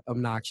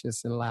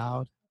obnoxious and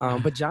loud.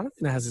 But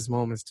Jonathan has his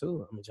moments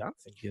too. I mean,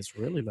 Jonathan gets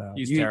really loud.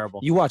 He's terrible.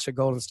 You watch a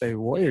Golden State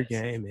Warrior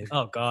game, and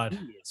Oh God,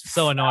 he is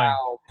so annoying.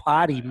 foul,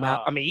 potty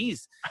mouth. I mean,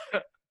 he's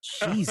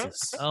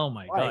Jesus. Oh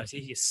my Like, gosh,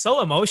 he's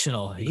so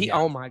emotional.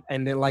 Oh my,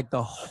 and then like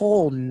the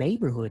whole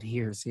neighborhood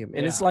hears him,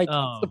 and it's like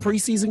Oh. it's the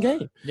preseason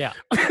game. Yeah.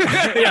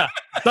 Yeah,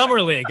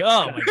 summer league.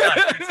 Oh my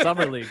God.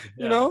 Summer league.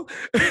 You know,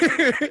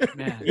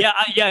 Man.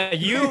 Yeah.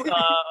 You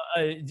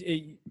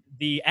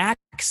the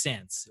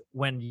accents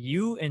when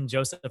you and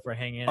Joseph are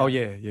hanging out. Oh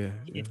yeah.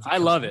 it I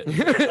love it.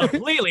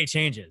 completely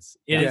changes.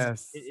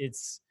 Yes.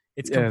 It's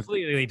Yeah.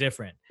 completely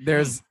different.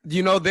 There's,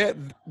 that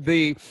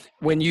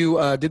when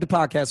you did the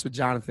podcast with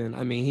Jonathan,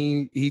 I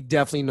mean, he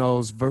definitely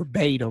knows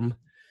verbatim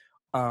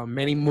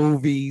many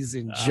movies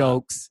and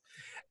jokes,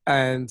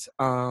 and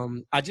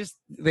I just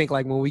think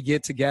like when we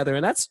get together,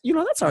 and that's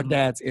our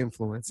dad's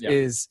influence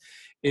Yeah.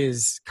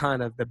 is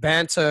kind of the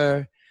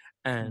banter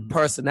and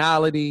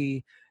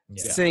personality,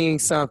 Yeah. saying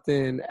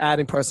something,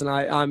 adding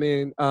personality. I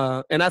mean,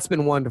 and that's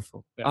been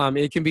wonderful. Yeah.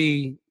 It can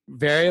be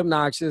very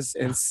obnoxious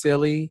and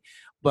silly,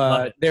 Love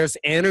but it. there's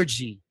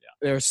energy.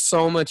 There's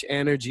so much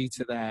energy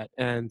to that,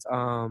 and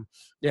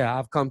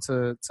I've come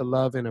to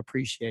love and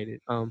appreciate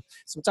it.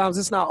 Sometimes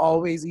it's not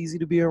always easy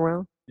to be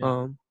around.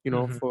 Yeah.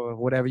 Mhm. For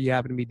whatever you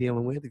happen to be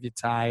dealing with, if you're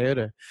tired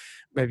or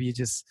maybe you're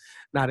just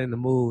not in the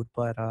mood.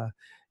 But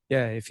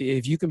if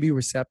you can be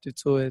receptive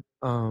to it,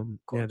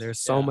 there's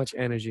so Yeah. much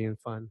energy and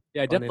fun.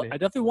 Yeah, I fun in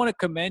definitely want to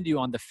commend you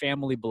on the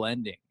family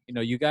blending.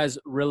 You guys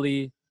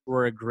really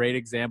were a great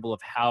example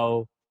of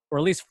how, or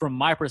at least from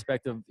my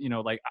perspective,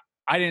 like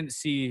I didn't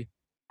see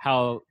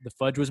how the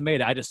fudge was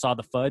made. I just saw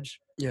the fudge.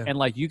 Yeah. And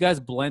like you guys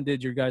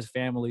blended your guys'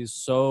 families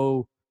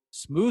so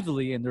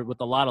smoothly and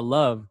with a lot of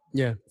love.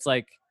 Yeah. It's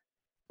like,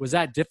 was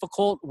that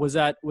difficult? Was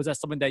that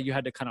something that you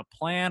had to kind of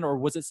plan, or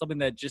was it something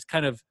that just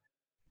kind of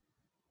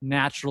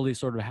naturally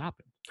sort of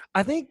happened?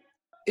 I think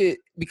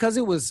because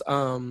it was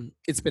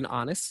it's been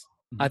honest.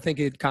 I think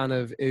it kind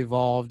of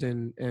evolved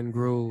and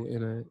grew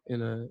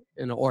in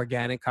an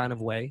organic kind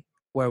of way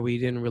where we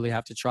didn't really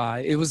have to try.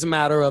 It was a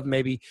matter of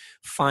maybe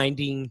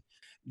finding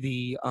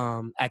the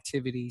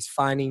activities,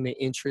 finding the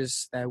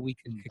interests that we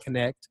could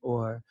connect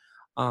or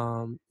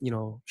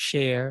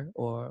share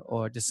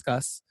or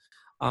discuss.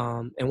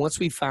 And once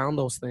we found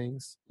those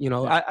things,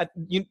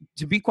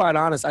 to be quite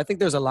honest, I think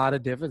there's a lot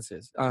of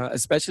differences,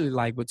 especially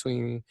like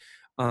between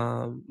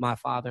my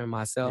father and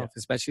myself,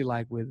 especially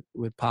like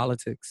with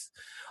politics.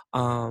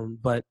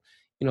 But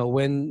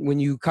when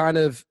you kind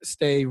of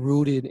stay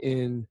rooted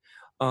in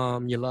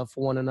your love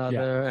for one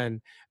another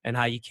and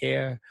how you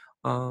care,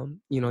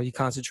 you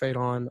concentrate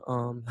on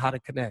how to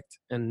connect,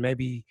 and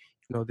maybe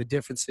the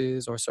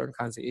differences or certain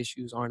kinds of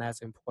issues aren't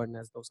as important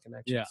as those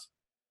connections. Yeah.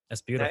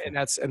 That's beautiful. And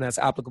that's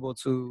applicable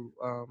to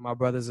my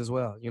brothers as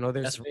well. There's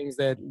That's- things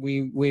that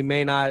we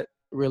may not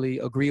really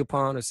agree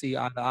upon or see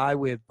eye to eye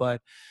with,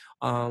 but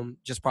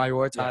just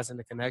prioritizing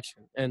the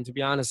connection. And to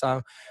be honest,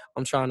 I'm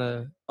trying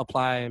to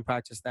apply and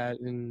practice that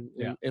in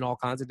all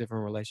kinds of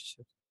different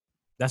relationships.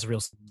 That's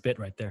real spit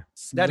right there.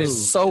 That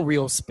is so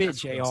real spit,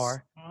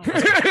 JR.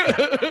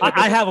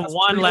 I have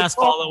one last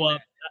follow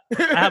up.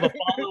 I have a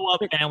follow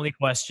up family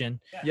question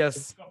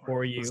Yes.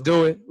 for you. Let's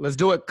do it. Let's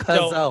do it,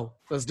 cuzzo.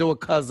 Let's do it,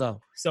 cuzzo.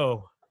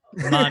 So,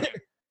 Manu,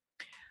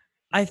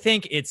 I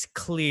think it's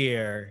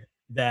clear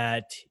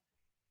that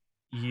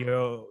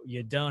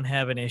you don't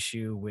have an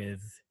issue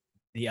with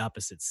the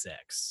opposite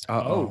sex.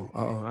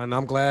 And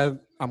I'm glad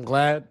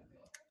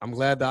I'm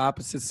glad the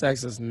opposite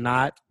sex is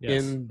not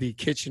Yes. in the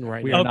kitchen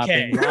right We now. are not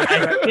Okay, being watched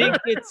I right think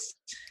it's.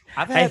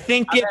 I've I had,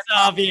 think I've it's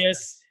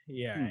obvious.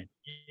 Yeah, Hmm. right.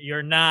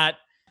 You're not.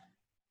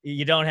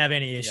 You don't have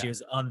any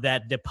issues on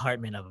that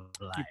department of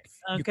life.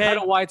 You Okay.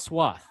 cut a wide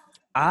swath.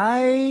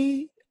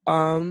 I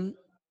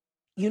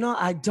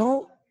I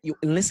don't.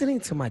 Listening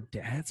to my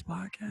dad's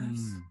podcast,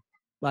 Mm.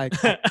 like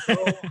I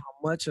know how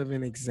much of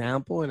an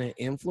example and an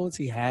influence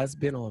he has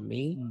been on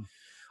me.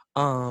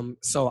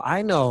 So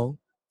I know,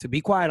 to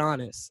be quite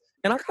honest,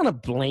 and I kind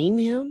of blame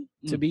him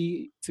to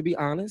be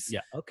honest,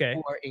 Yeah. Okay.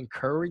 for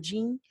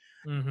encouraging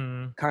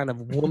Mm-hmm. kind of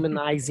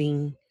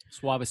womanizing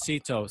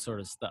Suavecito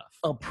sort of stuff.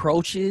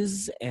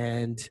 approaches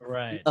and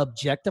Right.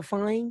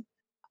 objectifying.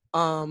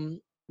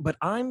 But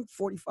I'm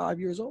 45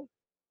 years old,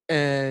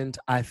 and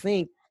I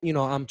think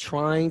I'm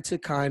trying to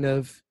kind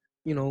of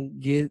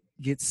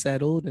get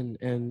settled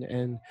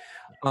and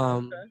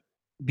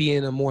be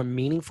in a more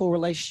meaningful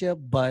relationship.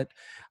 But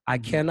I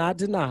cannot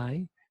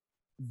deny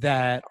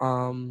that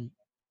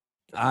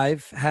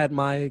I've had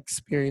my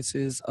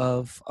experiences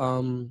of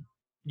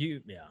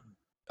Yeah.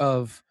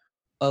 of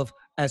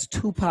as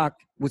Tupac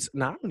was.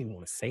 No, I don't even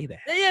want to say that.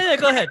 Yeah.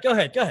 Go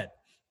ahead.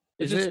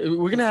 Is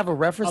we're gonna have a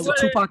reference to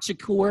Tupac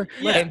Shakur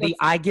Yeah. and the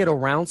 "I Get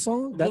Around"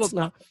 song? That's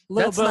not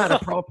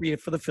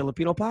appropriate for the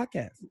Filipino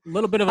podcast. A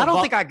little bit of I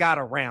don't think I got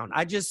around.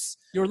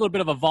 you're a little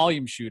bit of a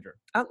volume shooter.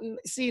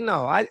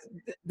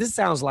 This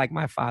sounds like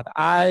my father.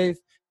 I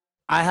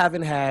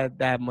haven't had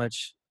that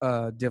much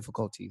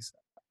difficulties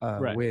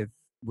Right. with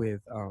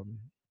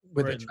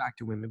Right.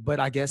 attractive women,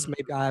 but I guess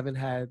maybe I haven't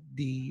had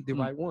the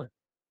right one.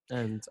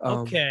 And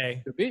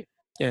Okay. Could be.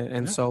 yeah,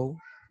 and Yeah. so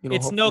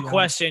It's no hopefully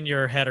question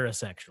you're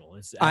heterosexual.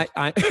 It's I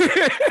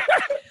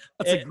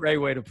that's a It- great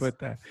way to put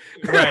that.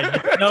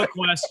 right. No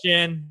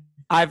question.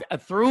 I've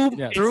through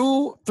Yes.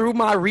 through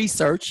my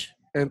research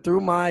and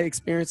through my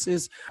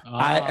experiences,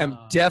 I am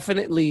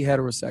definitely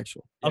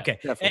heterosexual. Okay.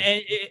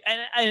 Definitely.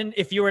 And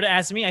if you were to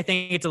ask me, I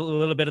think it's a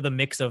little bit of the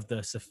mix of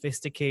the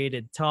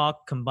sophisticated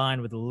talk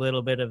combined with a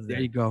little bit of There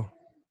you the, go.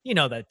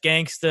 that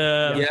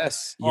gangsta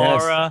Yes.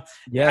 aura.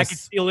 Yes. I can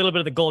see a little bit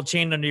of the gold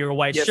chain under your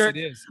white Yes, shirt.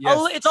 it is.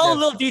 It's all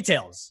little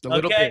details. A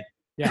little okay?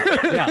 bit.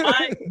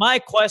 Yeah. My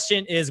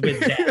question is with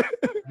that.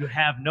 You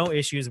have no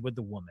issues with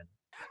the woman.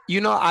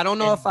 I don't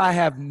know if I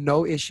have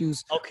no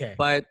issues, Okay.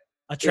 but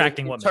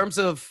Attracting in women. terms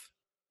of,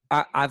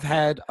 I've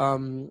had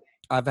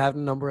a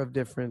number of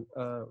different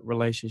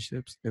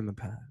relationships in the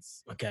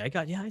past. Okay,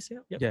 I see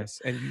it. Yep.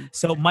 Yes, and you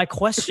So my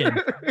question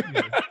is,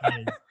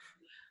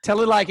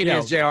 tell it like it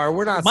is, Jr.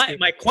 We're not.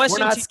 my question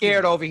We're not to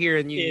scared you over here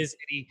in Union is-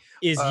 City.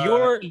 is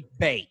your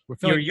bait?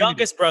 your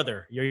youngest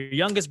brother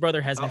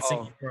has been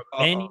single for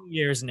many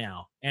years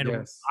now, and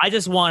Yes.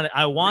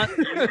 I want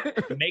you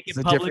to make it It's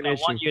a public. different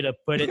I want issue. you to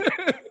put it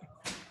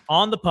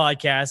on the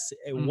podcast.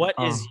 What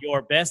is Uh.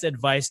 your best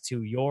advice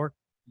to your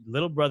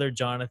little brother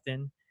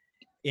Jonathan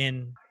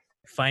in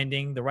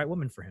finding the right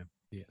woman for him?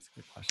 Yes,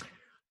 good question.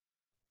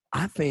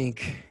 I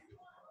think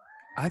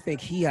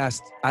he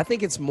has. I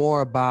think it's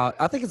more about.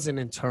 I think it's an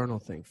internal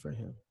thing for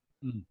him.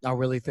 Mhm. I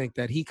really think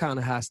that he kind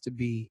of has to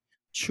be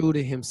true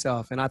to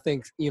himself, and I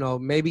think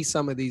maybe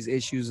some of these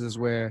issues is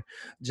where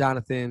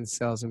Jonathan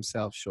sells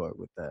himself short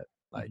with that.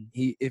 Like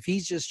if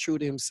he's just true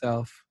to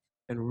himself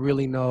and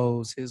really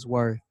knows his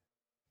worth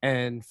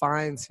and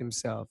finds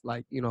himself,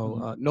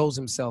 knows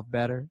himself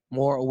better,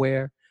 more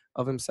aware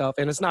of himself,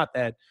 and it's not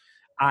that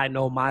I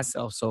know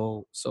myself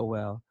so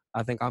well.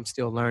 I think I'm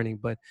still learning,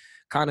 but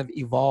kind of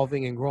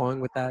evolving and growing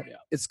with that,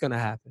 it's gonna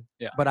happen.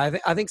 Yeah. But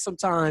I think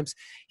sometimes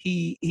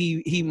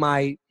he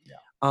might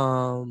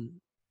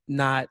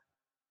not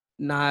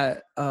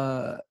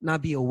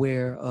be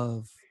aware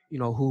of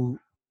who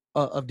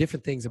of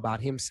different things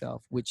about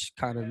himself, which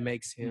kind of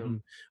makes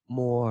him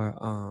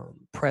more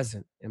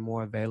present and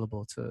more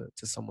available to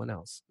someone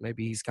else.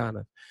 Maybe he's kind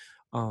of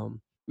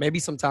maybe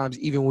sometimes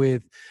even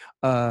with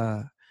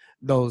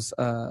those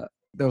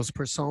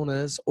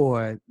personas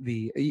or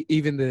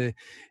even the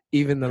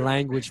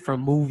language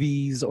from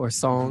movies or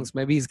songs.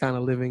 Maybe he's kind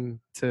of living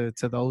to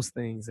those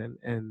things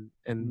and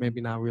maybe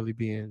not really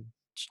being.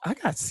 I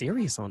got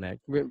serious on that.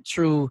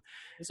 True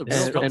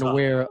and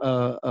aware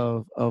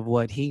of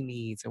what he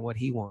needs and what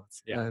he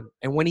wants. Yeah.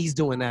 And when he's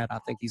doing that, I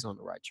think he's on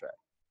the right track.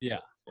 Yeah.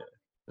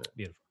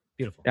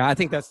 Beautiful. Yeah, I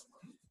think that's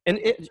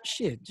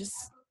just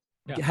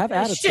have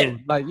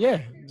attitude.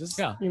 Shit. Just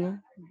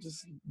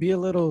be a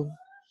little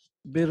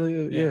bit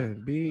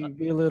of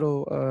be a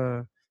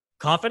little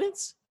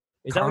Confidence?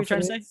 Is that what you're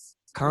trying to say?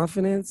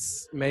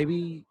 confidence,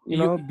 maybe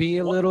be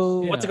a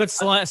little What's a good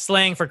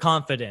slang for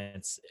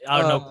confidence? I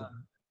don't know.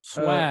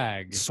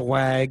 Swag.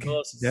 swag,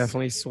 Close.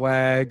 definitely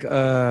swag.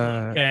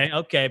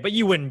 Okay, but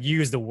you wouldn't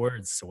use the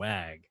word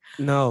swag.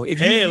 No, if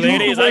Hey, you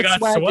ladies, use the I word got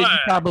swag, then you swag.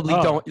 probably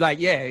Oh. don't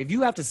if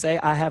you have to say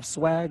I have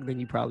swag, then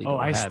you probably Oh, don't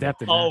I have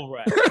stepped in Oh,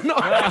 right. it. No.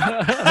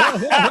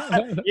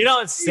 You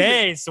don't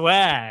say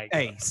swag.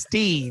 Hey,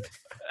 Steve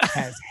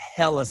has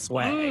hella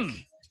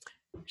swag.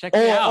 Check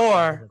me out.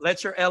 Or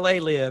let your LA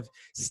live.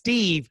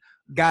 Steve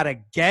got a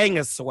gang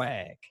of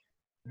swag.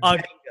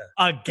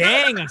 A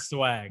gang of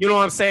swag. You know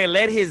what I'm saying?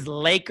 Let his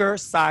Laker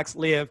socks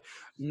live.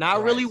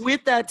 Not really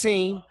with that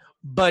team,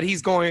 but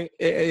he's going.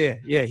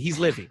 Yeah. He's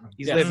living.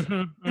 He's Yes. living.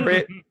 Mhm,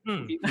 Brit,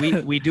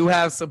 mhm. we do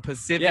have some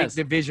Pacific Yes.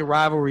 Division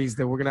rivalries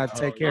that we're gonna have to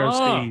take care of,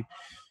 Oh. Steve.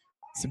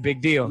 It's a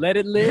big deal. Let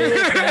it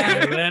live,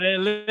 man. Let it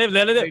live.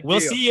 Let it live. Big We'll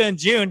deal. see you in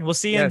June. We'll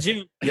see you in Yes.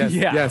 June. Yes,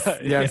 Yeah.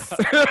 yes.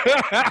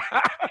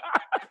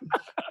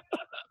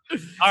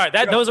 All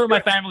right. Those were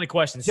my family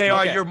questions. JR,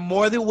 Okay. you're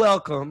more than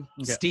welcome,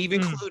 Okay. Steve Mm.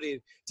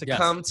 included, to Yes.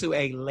 come to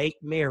a Lake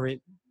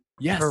Merritt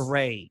Yes.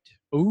 parade.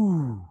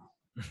 Ooh.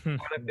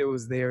 Jonathan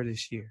was there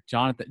this year.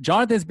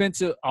 Jonathan's been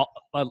to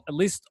at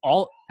least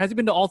all. Has he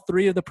been to all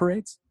three of the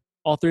parades?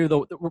 All three of the.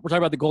 We're talking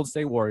about the Golden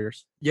State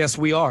Warriors. Yes,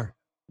 we are.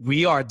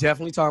 We are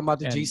definitely talking about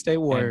the And- G State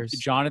Warriors.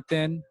 And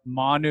Jonathan,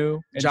 Manu,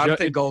 and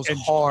Jonathan goes and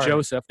hard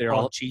Joseph. They're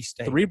all G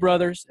State. three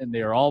brothers, and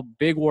they are all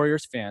big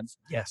Warriors fans,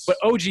 Yes. but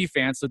OG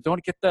fans. So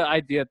don't get the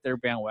idea that they're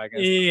bandwagons.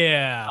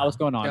 Yeah. What's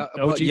going on? Yeah,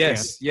 OG but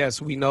yes, yes,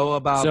 we know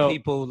about So-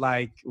 people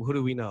like, who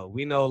do we know?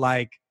 We know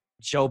like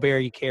Joe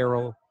Barry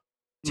Carroll,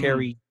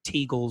 Terry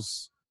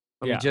Teagles.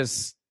 I mean, Yeah.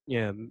 just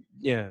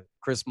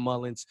Chris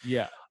Mullins. fans.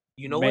 Yeah.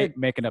 You know Ma- what?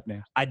 Making up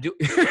now. I do.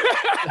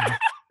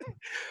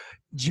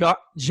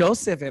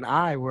 Joseph and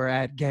I were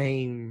at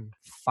game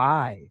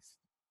 5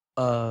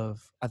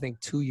 of, I think,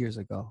 2 years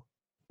ago.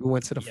 We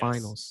went to the Yes.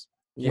 finals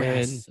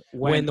Yes.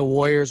 when the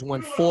Warriors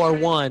won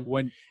 4-1,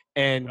 when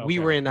and we Okay.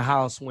 were in the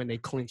house when they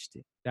clinched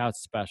it that's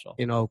special.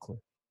 in Oakland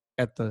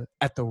at the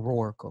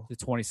Roracle. The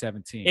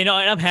 2017. And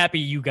I'm happy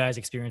you guys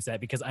experienced that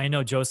because I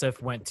know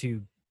Joseph went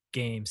to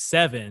game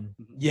 7.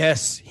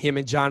 Yes, him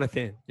and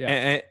Jonathan.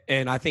 Yeah.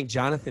 And I think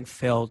Jonathan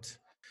felt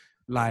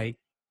like,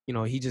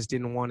 he just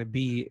didn't want to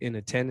be in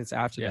attendance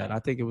after Yeah. that. I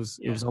think it was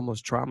Yeah.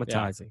 almost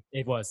traumatizing.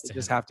 It was. To to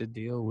just him. have to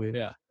deal with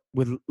Yeah.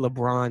 with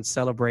LeBron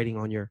celebrating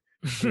on your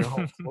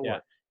home floor. Yeah.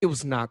 It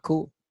was not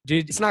cool.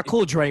 Did, It's not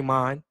cool,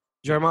 Draymond.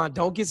 Draymond,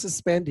 don't get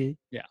suspended.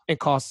 Yeah. And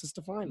cost us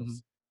the finals.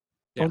 Mhm.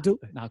 Don't do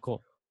it. Not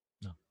cool.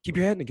 Keep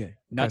your head in the game.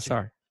 Not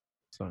Okay,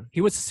 sorry. He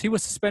was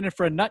suspended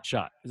for a nut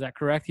shot. Is that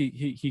correct?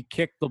 He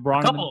kicked LeBron.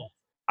 in the- Couple.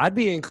 I'd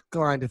be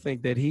inclined to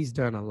think that he's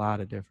done a lot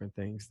of different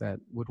things that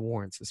would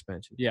warrant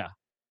suspension. Yeah.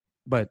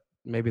 But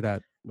maybe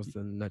that was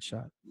the nut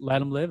shot.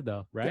 Let him live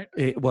though, right?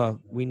 Well,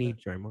 we need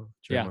Draymond.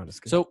 Yeah. Draymond is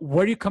good. So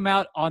where do you come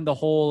out on the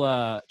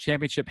whole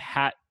championship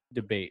hat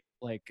debate?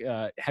 Like,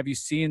 have you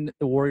seen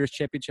the Warriors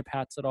championship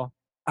hats at all?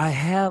 I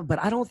have, but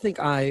I don't think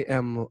I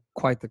am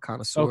quite the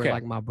connoisseur Okay.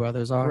 like my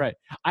brothers are. Right.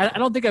 I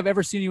don't think I've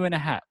ever seen you in a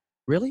hat.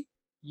 Really?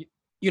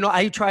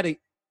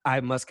 I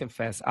must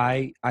confess,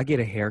 I get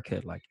a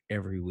haircut like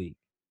every week.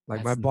 Like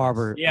That's my nice.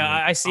 barber. Yeah,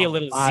 I see a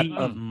little lot Z.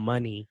 of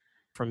money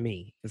from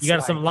me. It's You got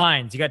like- some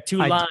lines. You got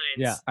 2 I do- lines.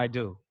 yeah. I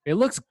do. It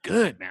looks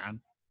good,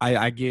 man.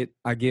 I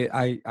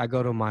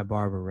go to my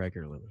barber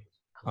regularly.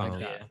 Like Um,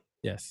 that.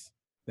 Yes,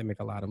 they make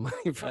a lot of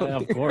money from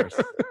Of me. course.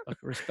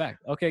 Respect.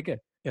 Okay, good.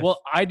 Yes.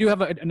 Well, I do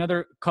have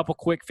another couple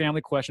quick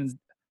family questions.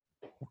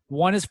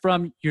 One is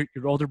from your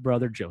older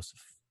brother, Joseph.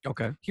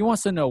 Okay. He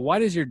wants to know, why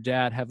does your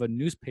dad have a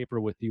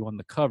newspaper with you on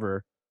the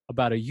cover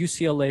about a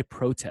UCLA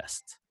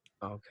protest?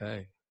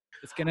 Okay.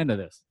 Let's get into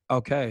this.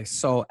 Okay.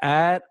 So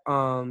at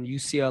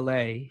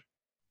UCLA,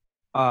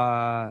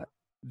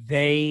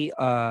 they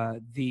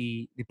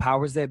the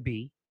powers that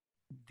be,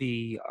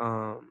 the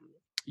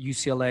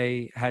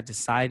UCLA had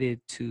decided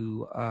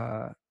to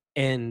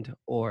end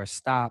or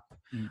stop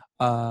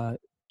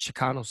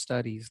Chicano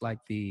studies, like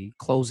the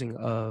closing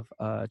of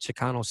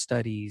Chicano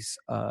studies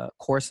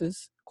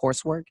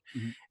coursework,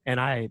 Mhm.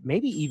 and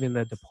maybe even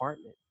the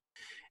department.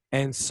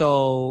 And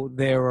so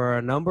there were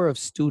a number of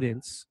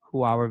students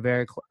who I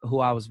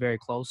was very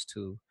close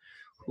to,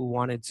 who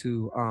wanted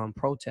to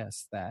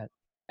protest that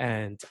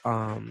and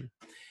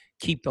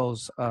keep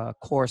those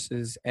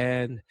courses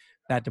and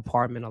that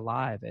department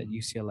alive at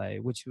UCLA,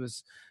 which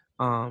was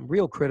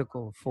real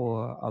critical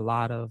for a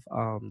lot of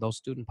those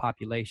student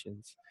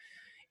populations.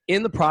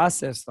 In the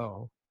process,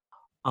 though,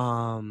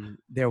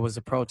 there was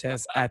a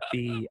protest at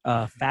the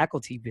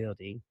faculty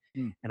building,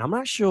 and I'm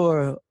not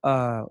sure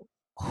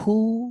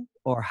who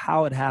or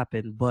how it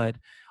happened, but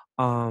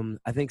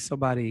I think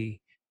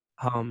somebody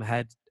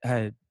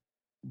had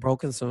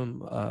broken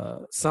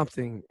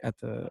something at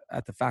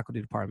the faculty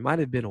department. Might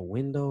have been a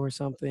window or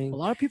something. A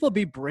lot of people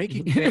be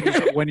breaking things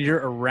when you're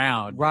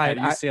around Right,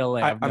 at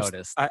UCLA, I've I'm-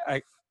 noticed.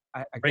 I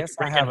Break- guess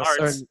I breaking have a hearts.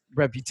 certain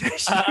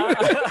reputation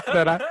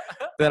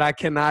that I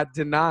cannot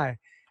deny.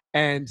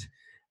 And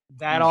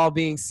that all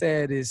being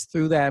said, is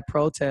through that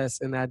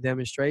protest and that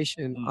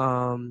demonstration,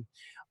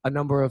 a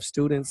number of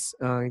students,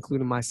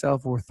 including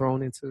myself, were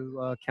thrown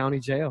into county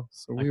jail.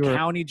 So we were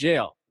County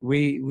jail.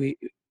 we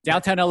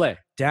Downtown LA.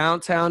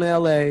 downtown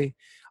LA,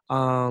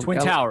 Twin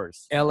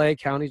Towers. LA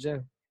County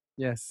Jail.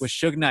 Yes. With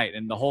Suge Knight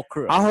and the whole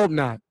crew. I hope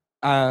not.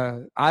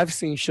 I've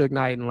seen Suge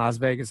Knight in Las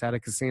Vegas at a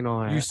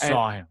casino. You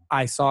saw him.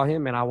 I saw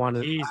him, and I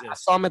wanted. I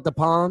Jesus. saw him at the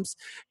Palms,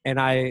 and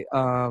I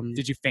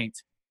Did you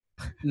faint?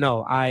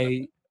 no,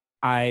 I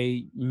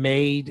I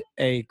made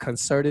a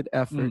concerted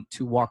effort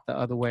to walk the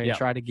other way Yeah. and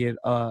try to get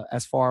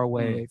as far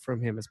away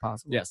from him as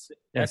possible. Yes.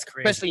 That's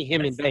crazy. Especially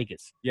him in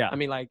Vegas. Yeah. I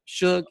mean, like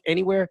Suge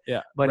anywhere,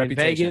 Yeah. but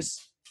Reputation. in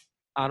Vegas,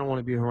 I don't want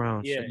to be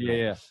around. Yeah. Suge Yeah. Knight.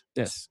 Yeah.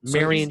 Yes, So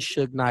Marion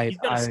Suge Knight. He's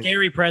got a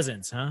scary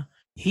presence, huh?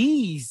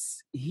 He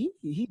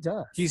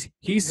does.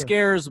 He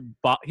scares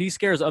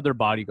other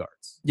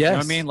bodyguards. You know what I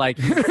Yes. mean? Like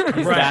he's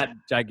Right. that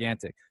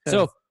gigantic.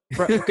 So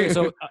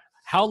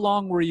how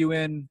long were you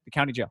in the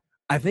county jail?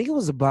 I think it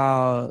was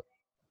about,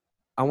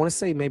 I want to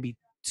say maybe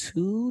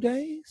 2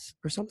 days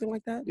or something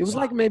like that. It was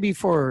like maybe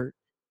for,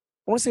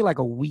 I want to say like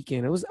a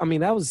weekend. It was, I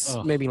mean, that was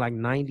Ugh. maybe like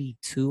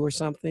 92 or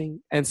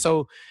something. And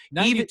so,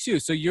 92.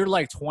 So you're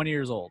like 20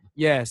 years old.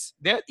 yes,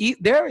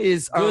 there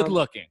is Good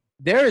looking.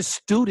 there is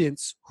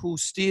students who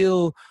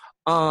still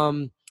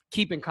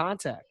keep in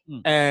contact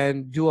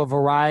and do a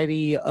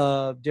variety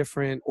of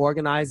different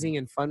organizing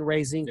and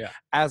fundraising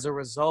as a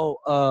result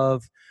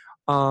of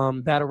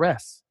that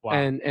arrest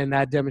and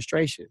that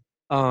demonstration.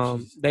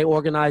 They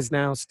organize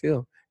now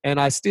still, and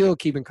I still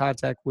keep in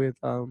contact with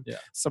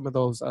some of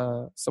those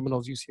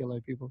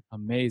UCLA people.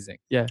 Amazing.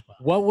 Yeah.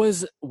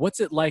 What's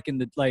it like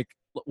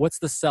what's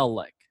the cell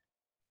like?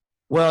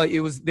 Well,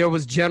 there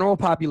was general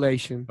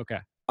population. Okay.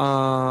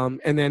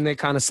 And then they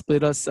kind of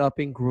split us up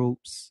in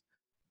groups.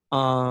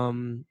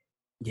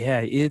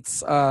 Yeah,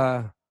 it's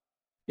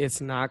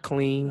not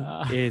clean.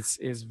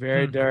 It's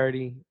very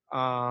dirty.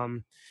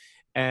 And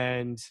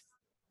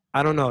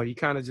I don't know, you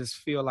kind of just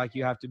feel like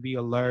you have to be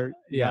alert.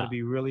 You got to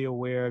be really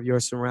aware of your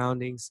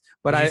surroundings.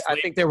 But I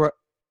think there were,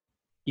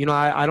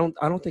 I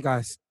don't think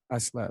I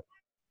slept.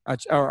 I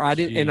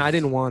didn't, and I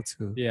didn't want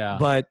to. Yeah.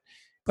 But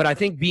I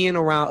think being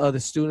around other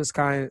students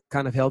kind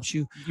of helps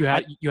you. You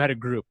had a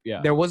group.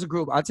 Yeah. There was a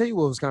group. I'll tell you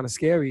what was kind of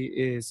scary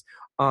is,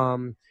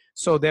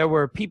 so there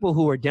were people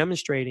who were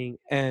demonstrating,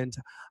 and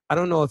I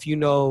don't know if you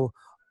know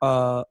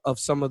of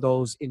some of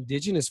those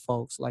indigenous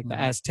folks, like the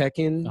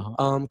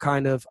Aztecan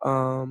kind of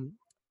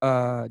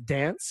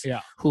dance,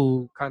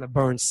 who kind of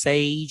burn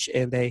sage,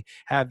 and they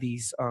have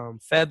these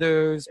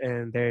feathers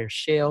and their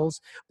shells,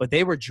 but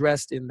they were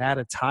dressed in that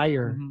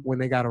attire when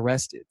they got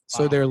arrested.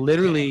 So they're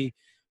literally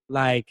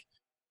like,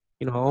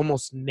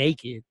 almost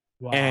naked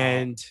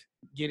and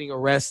getting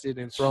arrested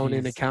and thrown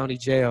into county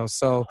jail.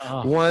 So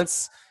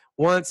once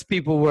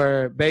people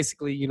were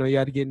basically, you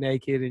had to get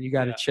naked and you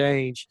got to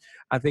change,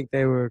 I think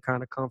they were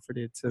kind of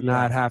comforted to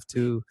not have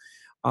to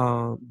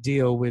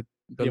deal with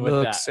the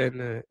looks and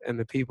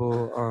the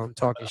people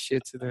talking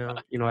shit to them,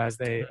 as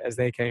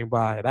they came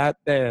by. That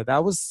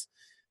was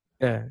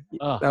kind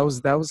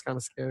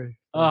of scary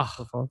for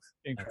folks.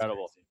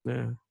 Incredible.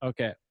 Yeah.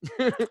 Okay.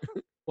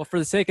 Well, for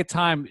the sake of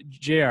time,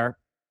 JR,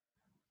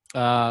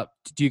 do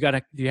you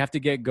have to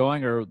get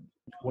going, or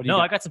what?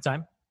 No, I got some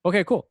time.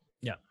 Okay, cool.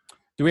 Yeah.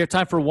 Do we have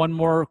time for one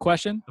more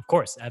question? Of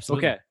course,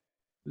 absolutely. Okay.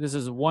 This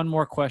is one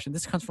more question.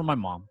 This comes from my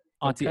mom,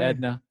 Auntie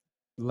Edna.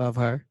 Love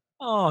her.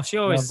 Oh, she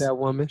Love always that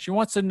woman. She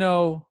wants to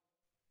know,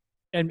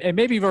 and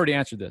maybe you've already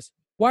answered this.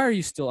 Why are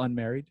you still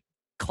unmarried?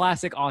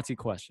 Classic auntie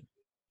question.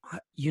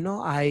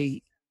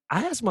 I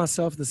ask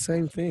myself the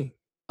same thing,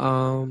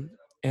 and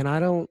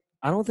I don't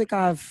think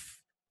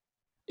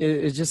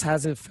it just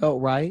hasn't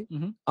felt right.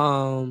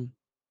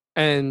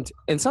 And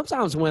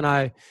sometimes when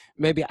I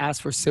maybe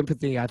ask for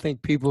sympathy, I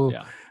think people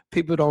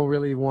don't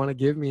really want to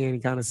give me any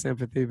kind of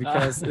sympathy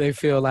because they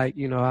feel like,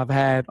 I've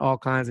had all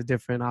kinds of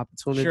different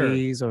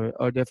opportunities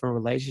or different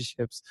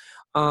relationships.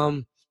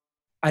 I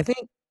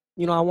think,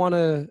 I want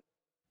to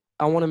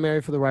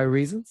marry for the right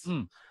reasons.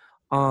 And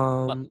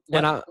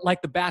I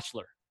like The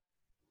Bachelor.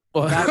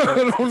 I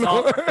don't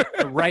know.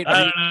 The right.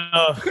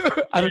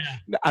 I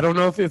don't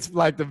know if it's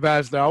like The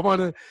Bachelor. I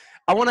want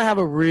to have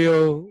a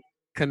real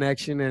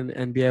connection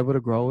and be able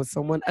to grow with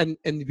someone. And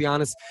to be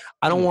honest,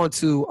 I don't want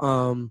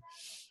to.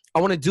 I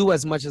want to do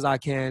as much as I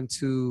can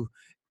to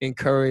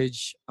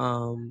encourage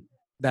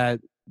that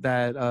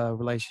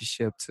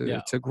relationship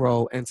to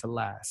grow and to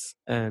last.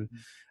 And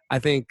I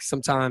think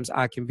sometimes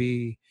I can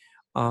be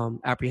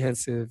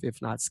apprehensive,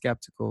 if not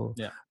skeptical,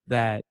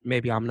 that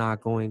maybe I'm not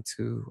going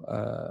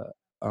to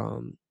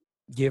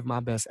give my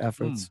best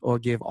efforts or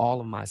give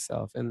all of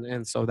myself.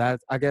 And so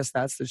that, I guess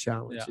that's the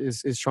challenge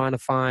is trying to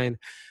find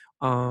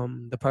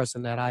the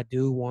person that I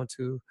do want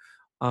to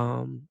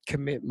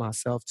commit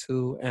myself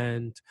to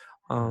and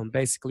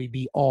basically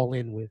be all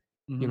in with,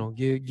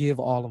 give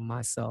all of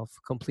myself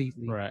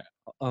completely,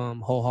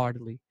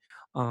 wholeheartedly.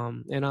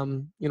 And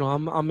I'm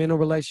in a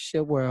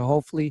relationship where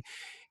hopefully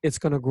it's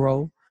going to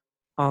grow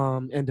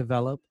and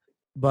develop,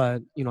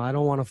 but I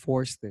don't want to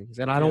force things,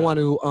 and I don't want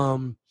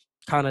to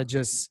kind of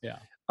just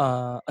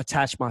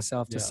attach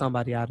myself to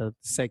somebody out of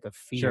the sake of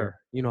fear.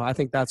 I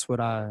think that's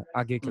what I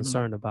get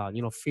concerned about.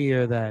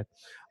 Fear that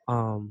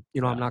I'm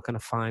not going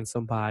to find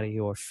somebody,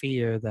 or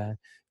fear that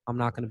I'm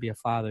not going to be a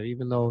father,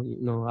 even though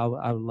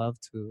I would love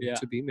to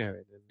be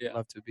married and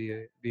love to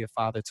be a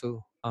father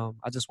too.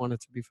 I just want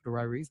it to be for the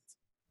right reasons.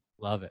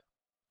 Love it.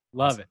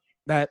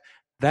 That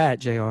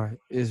JR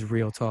is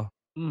real talk.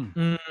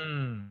 Let's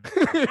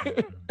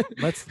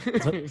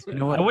you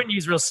know what? I wouldn't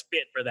use real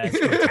spit for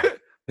that.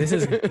 This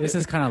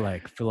is kind of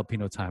like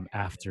Filipino time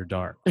after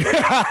dark.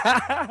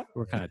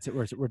 We're kind of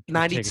we're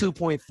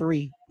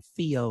 92.3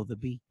 Theo the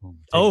beat.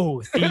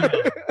 Oh, Theo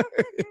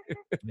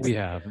we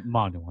have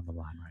Manu on the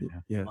line right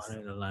now. Yes.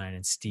 on the line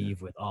and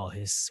Steve with all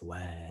his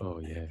swag. Oh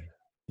yeah,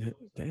 Yeah,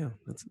 damn.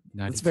 That's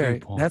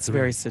 92.3.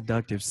 very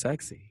seductive,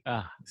 sexy.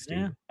 Steve.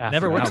 Yeah, After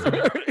never works for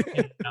hours.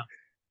 me. No.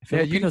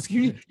 Yeah, you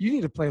Filipinos-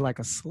 need to play like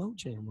a slow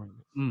jam right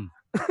now.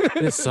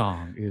 This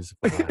song is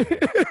by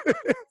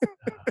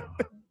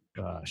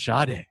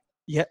Sade.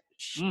 Yeah,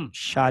 Mm.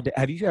 Sade.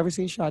 Have you ever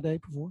seen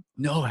Sade perform?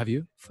 No, have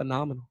you?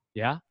 Phenomenal.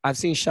 Yeah. I've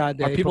seen Sade.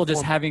 Are people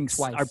just perform having?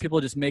 twice. Are people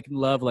just making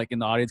love like in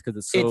the audience because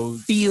it's so? It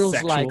feels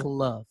sexual? like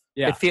love.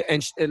 Yeah.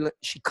 And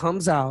she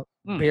comes out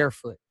Mm.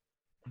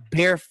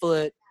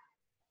 barefoot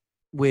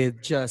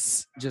with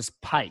just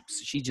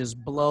pipes. She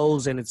just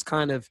blows, and it's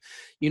kind of,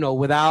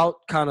 without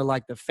kind of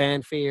like the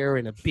fanfare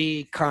and a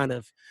big kind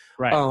of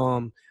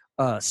Right.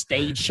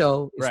 stage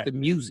show. It's Right. the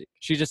music.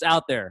 She's just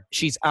out there.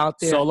 She's out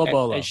there Solo and,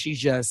 bolo. and she's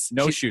just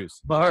No she-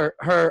 shoes. But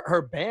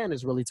her band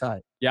is really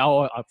tight,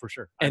 Yeah, for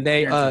sure. and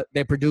I guarantee.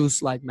 they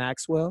produce like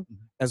Maxwell Mhm.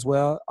 as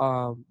well.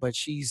 But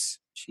she's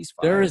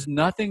There fire. is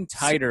nothing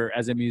tighter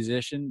as a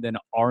musician than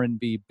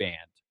R&B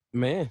band.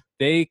 man.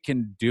 They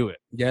can do it.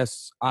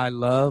 Yes, I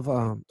love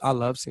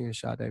seeing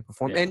Sade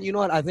perform, Yeah. and you know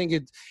what? I think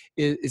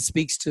it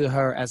speaks to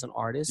her as an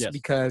artist Yes.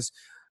 because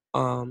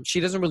she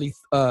doesn't really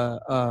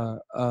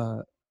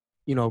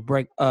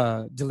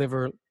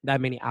deliver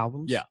that many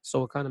albums. Yeah.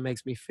 So it kind of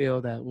makes me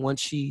feel that once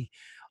she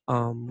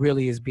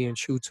really is being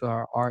true to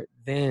her art,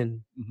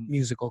 then Mhm.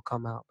 music will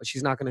come out. But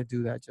she's not going to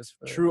do that just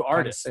for True kind of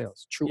artist.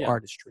 sales. True Yeah.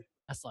 artistry.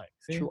 That's like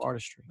see, True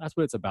artistry. that's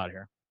what it's about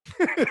here.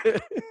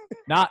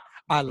 Not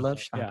I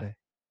love Yeah. Sade.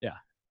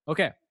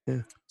 okay.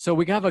 Yeah. So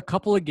we have a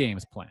couple of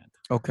games planned.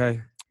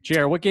 Okay.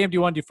 Jared, what game do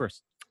you want to do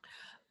first?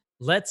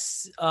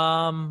 Let's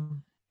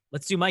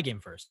do my game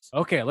first.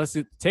 Okay,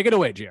 take it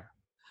away, Jared.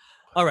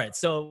 All right.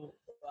 So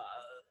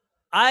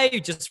I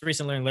just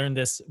recently learned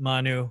this,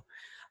 Manu.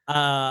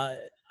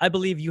 I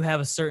believe you have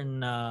a certain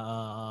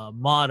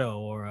motto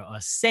or a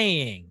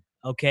saying.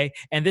 Okay,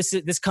 and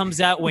this comes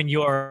out when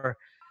you're,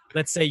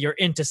 let's say, you're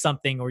into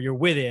something or you're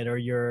with it or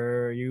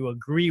you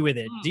agree with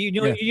it. Do you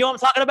know Yeah. you know what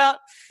I'm talking about?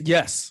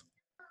 Yes.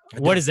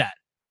 What is that?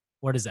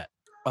 What is that?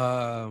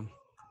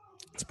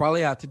 It's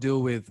probably have to do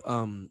with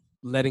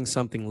letting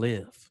something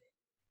live,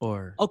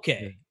 or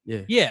Okay.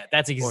 yeah, Yeah,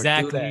 that's Or do that.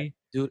 exactly.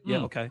 yeah,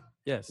 Mm. okay,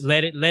 yes,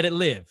 Let it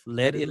live.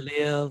 let it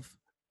live,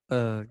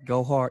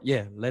 go hard,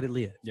 yeah, let it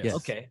live, Yes. yes.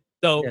 Okay.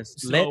 So, Yes,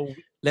 so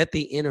let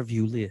the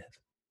interview live.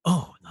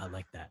 oh, I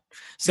like that.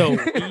 So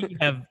we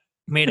have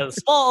made a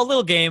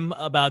little game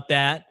about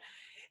that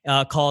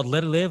called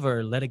 "Let It Live"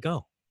 or "Let It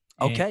Go."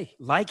 And, Okay,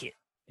 like it.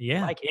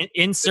 yeah. Like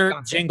Insert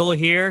concept. jingle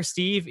here,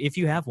 Steve, if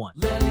you have one.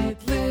 Let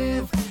it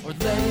live or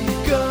let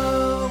it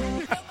go.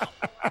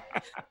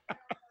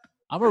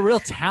 I'm a real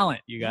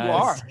talent, you guys. You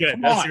are. good.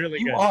 Come That's on. really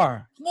you good.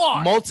 are Come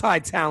on.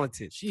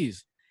 multi-talented.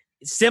 Jeez.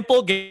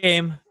 Simple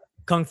game,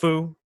 Kung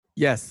Fu.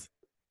 Yes.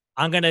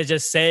 I'm gonna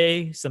just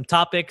say some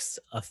topics,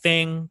 a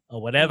thing,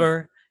 or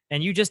whatever,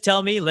 and you just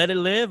tell me let it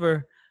live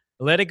or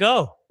let it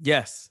go.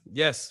 Yes.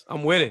 Yes.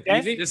 I'm with it.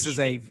 Okay. This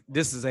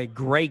is a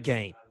great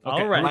game.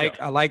 All right.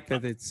 I like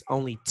that it's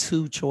only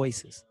two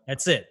choices.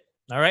 That's it.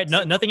 All right.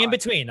 No, nothing in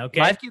between. Okay.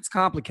 Life gets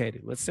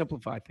complicated. Let's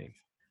simplify things.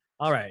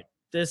 All right.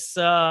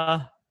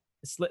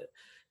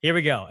 Here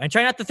we go. And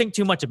try not to think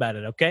too much about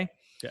it. Okay.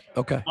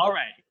 Okay. All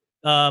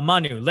right.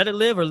 Manu, let it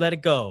live or let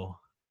it go.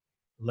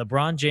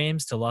 LeBron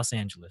James to Los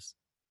Angeles.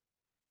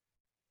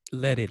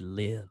 Let it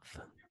live.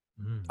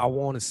 Mm. I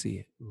want to see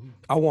it.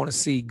 I want to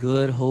see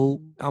good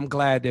hoop. I'm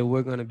glad that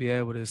we're going to be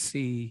able to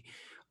see,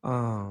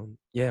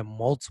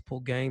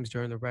 multiple games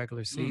during the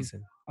regular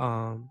season.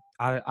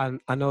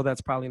 I know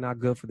that's probably not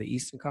good for the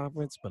Eastern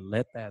Conference, but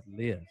let that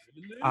live.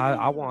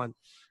 I want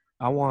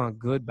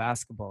good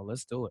basketball.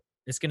 Let's do it.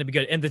 It's going to be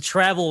good. And the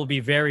travel will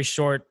be very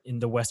short in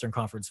the Western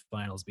Conference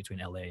Finals between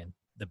LA and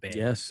the Bay.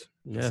 Yes.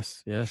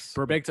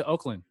 Burbank to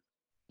Oakland.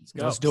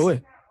 Let's do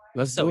it.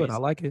 Let's So do it. easy. I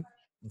like it.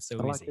 It's so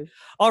I like easy. it.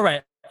 All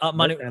right.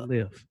 Manu, Let that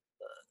live.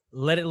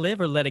 let it live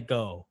or let it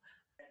go.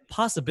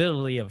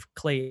 Possibility of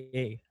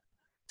Klay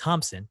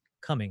Thompson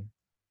coming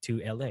to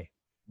LA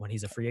when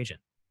he's a free agent.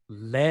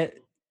 Let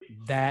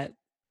that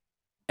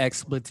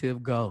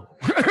expletive go.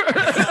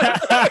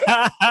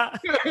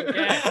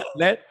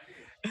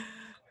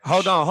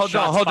 Hold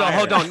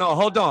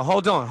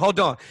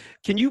on.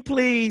 Can you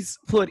please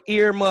put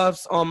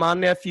earmuffs on my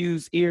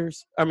nephew's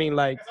ears? I mean,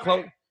 let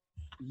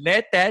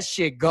that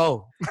shit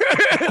go.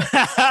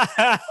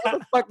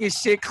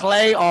 Motherfucking shit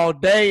Clay all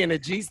day in the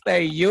G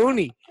State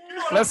Uni.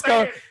 Let's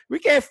go. We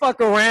can't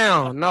fuck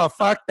around. No,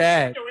 fuck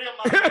that.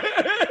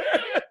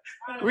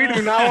 We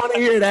do not want to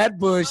hear that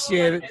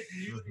bullshit.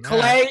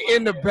 Clay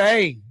in the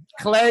Bay.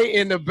 Clay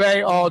in the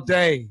Bay all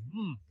day.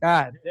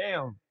 God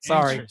damn.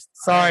 Sorry.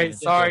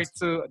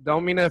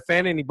 Don't mean to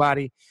offend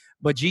anybody,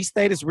 but G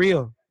State is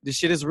real. This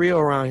shit is real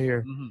around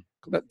here. Mhm.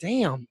 But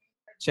damn.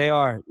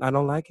 JR, I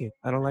don't like it.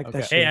 I don't like that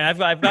Okay. shit. Hey, I've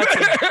got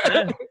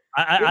some,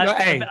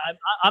 Hey.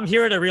 I'm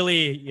here to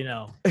really,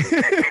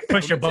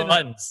 push your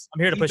buttons.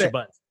 I'm here to push your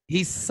buttons.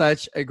 He's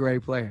such a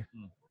great player,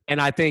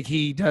 and I think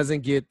he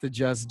doesn't get the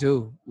just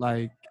due.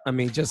 Like, I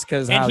mean, just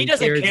because And how he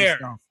doesn't carries care.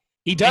 himself.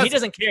 He doesn't.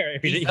 doesn't care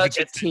if he He's such a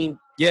gets team.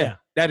 Yeah,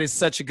 that is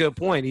such a good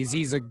point.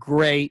 He's a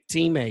great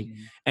teammate,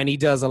 and he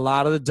does a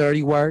lot of the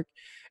dirty work.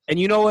 And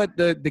you know what?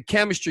 The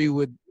chemistry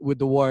with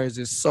the Warriors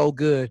is so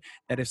good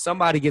that if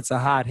somebody gets a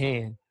hot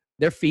hand,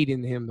 they're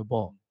feeding him the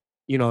ball.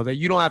 That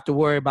you don't have to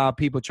worry about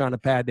people trying to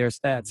pad their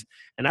stats.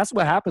 And that's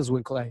what happens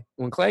when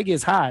Klay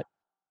gets hot,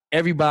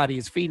 everybody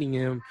is feeding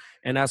him.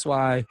 And that's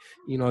why,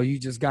 you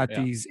just got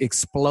these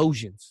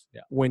explosions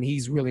when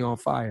he's really on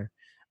fire.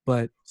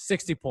 But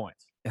 60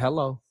 points.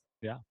 hello.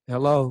 Yeah.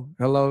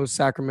 Hello,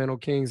 Sacramento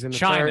Kings in the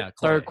China,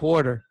 third Klay.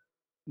 quarter.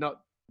 No,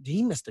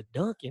 he missed a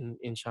dunk in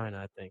China,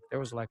 I think. There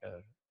was like a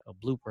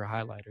blooper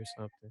highlight or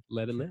something.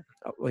 Let it live.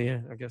 Oh, well,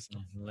 yeah, I guess.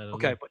 Let it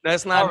Okay, live. but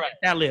let's not All let right.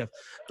 that live.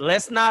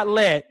 Let's not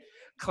let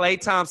Klay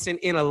Thompson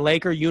in a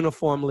Laker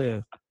uniform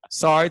live.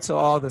 Sorry to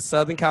all the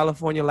Southern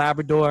California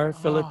Labrador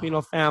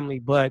Filipino family,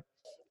 but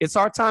it's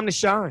our time to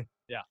shine.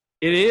 Yeah.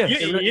 It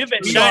is. You've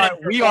been we shining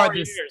are, for we are 4 the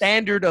years.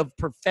 standard of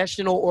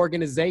professional It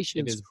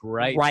organizations is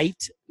bright.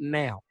 right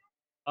now.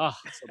 Oh,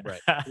 so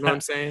bright. You know what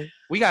I'm saying?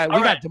 We got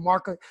All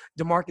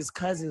DeMarcus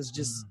Cousins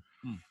just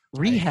Mm.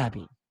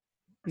 rehabbing.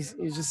 He's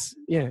just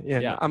yeah.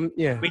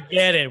 Yeah. We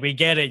get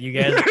it. You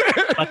guys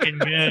are fucking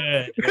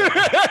good.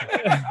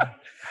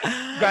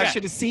 You guys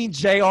should have seen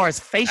JR's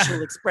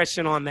facial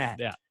expression on that.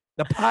 Yeah.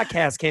 The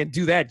podcast can't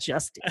do that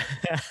justice.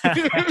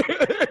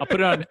 I'll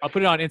put it on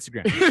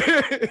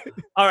Instagram.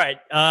 All right,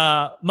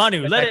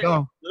 Manu, let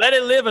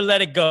it live or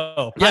let it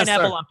go. Yes,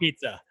 Pineapple sir. on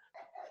pizza.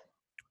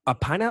 A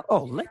pineapple?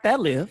 Oh, let that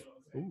live.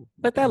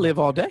 Let that live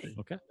all day.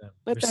 Okay.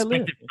 Let that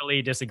live.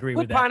 Respectively disagree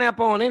Put with that.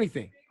 pineapple on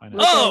anything.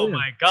 Pineapple. Oh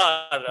my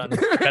God!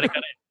 Gotta cut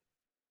it.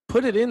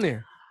 Put it in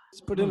there.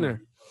 Just put it in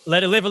there.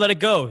 Let it live or let it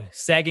go.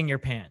 Sagging your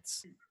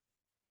pants.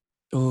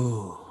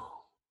 Ooh.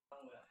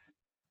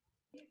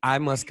 I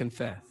must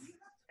confess.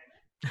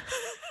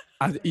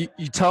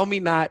 You told me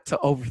not to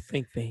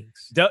overthink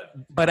things,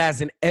 but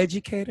as an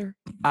educator,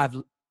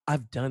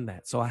 I've done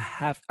that, so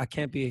I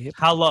can't be a hypocrite.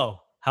 How low?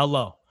 How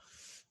low?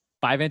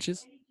 5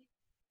 inches.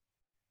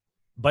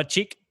 Butt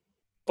cheek.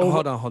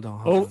 Hold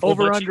on.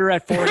 Over under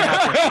at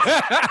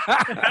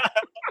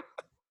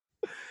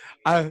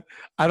 4.5.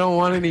 I don't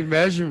want any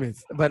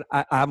measurements, but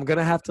I'm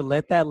gonna have to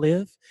let that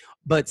live,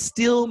 but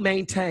still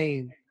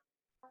maintain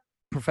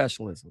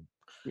professionalism.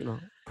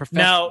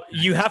 Now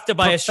you have to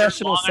buy a shirt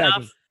professional long enough.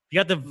 sagging. You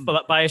have to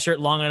buy a shirt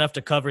long enough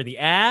to cover the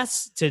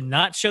ass to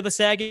not show the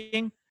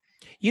sagging.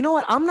 You know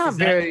what? I'm not Is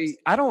that- very.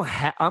 I don't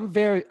have.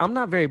 I'm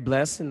not very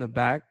blessed in the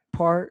back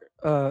part.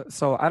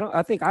 So I don't.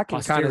 I think I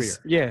can kind of.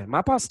 Posterior. Yeah,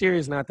 my posterior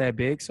is not that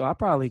big, so I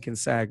probably can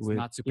sag with.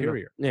 Not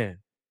superior. Yeah,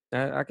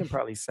 I can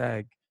probably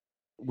sag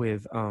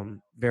with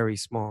very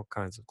small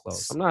kinds of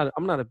clothes.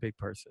 I'm not a big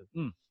person.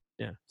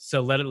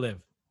 So let it live.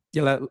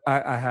 Yeah,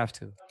 I have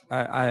to.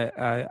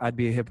 I'd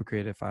be a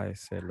hypocrite if I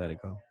said let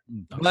it go.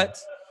 Okay. But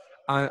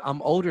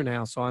I'm older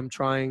now, so I'm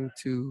trying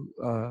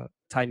to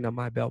tighten up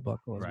my belt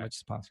buckle as Right. much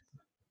as possible.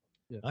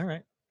 All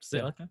right. So,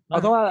 Yeah. okay. All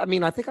Although I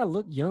think I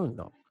look young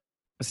though.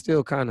 I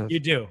still kind of. right. You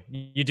do.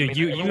 You do. I mean,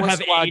 You every once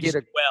have in a while I aged get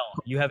a-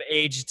 well. You have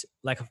aged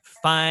like a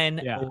fine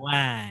Yeah.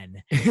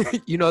 wine.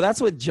 That's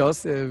what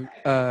Joseph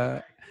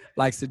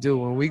likes to do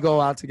when we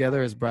go out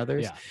together as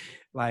brothers. Yeah.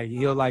 Like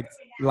he'll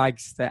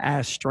likes to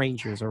ask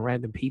strangers or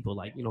random people,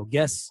 like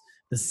guess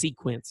the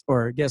sequence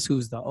or guess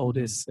who's the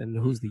oldest and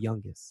who's the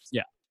youngest.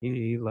 Yeah.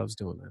 He loves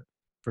doing that.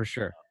 For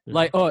sure. Yeah.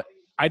 Like,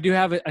 I do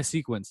have a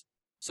sequence.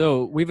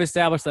 So we've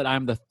established that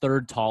I'm the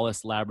third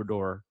tallest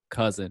Labrador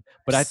cousin,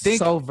 but I think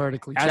so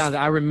vertically as- challenged.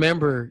 I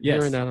remember Yes.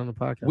 hearing that on the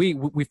podcast.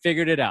 we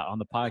figured it out on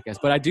the podcast.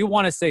 But I do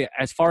want to say,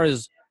 as far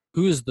as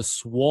who's the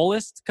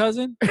swollest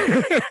cousin,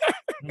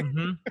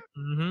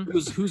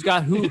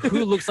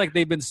 who looks like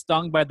they've been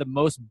stung by the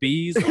most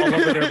bees all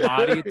over their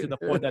body to the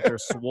point that they're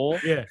swole.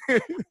 Yeah.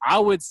 I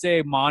would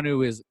say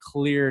Manu is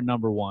clear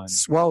number one.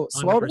 Swole.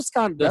 That's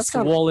kind of The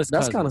swollest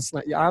cousin. kind of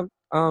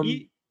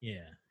yeah.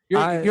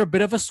 Yeah. You're a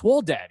bit of a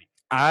swole daddy.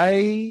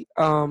 I'm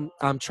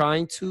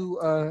trying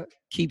to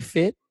keep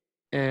fit,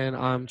 and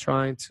I'm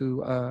trying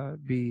to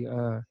be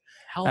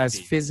Healthy. as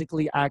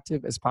physically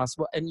active as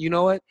possible. And you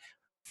know what?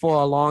 For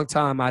a long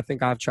time, I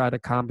think I've tried to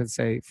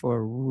compensate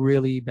for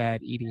really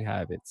bad eating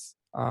habits.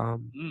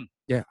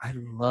 Yeah, I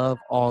love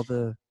all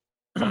the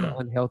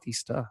unhealthy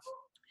stuff.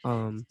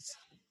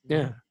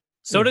 Yeah.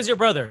 So does your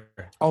brother.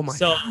 Oh my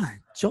So God.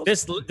 Joe-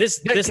 this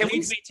Yeah, leads can we-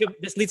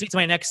 me to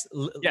my next.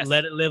 Yes.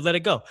 Let it live. Let it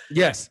go.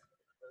 yes.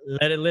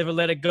 Let it live or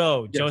let it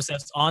go. Yes.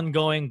 Joseph's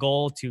ongoing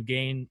goal to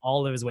gain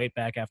all of his weight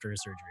back after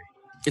his surgery.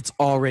 It's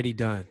already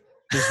done.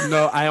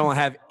 I don't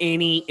have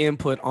any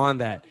input on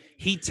that.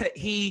 He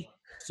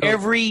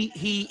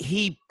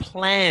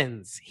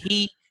plans.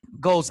 He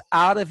goes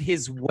out of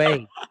his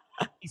way.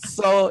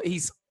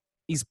 He's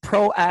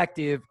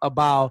proactive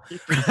about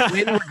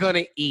when we're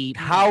gonna eat,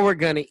 how we're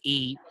gonna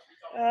eat,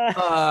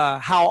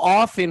 how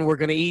often we're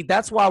gonna eat.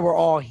 That's why we're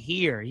all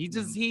here.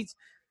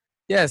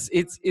 Yes,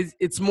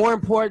 it's more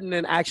important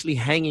than actually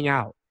hanging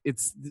out.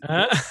 It's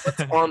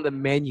what's on the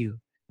menu.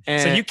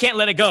 And So you can't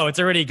let it go. It's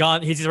already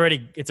gone. It's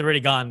already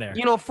gone there.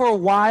 you know, for a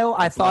while,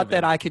 I thought that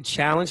living. I could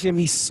challenge him.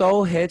 He's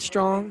so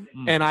headstrong,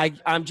 and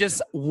I'm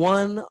just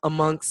one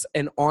amongst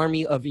an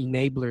army of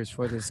enablers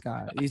for this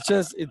guy. He's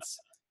just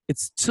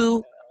it's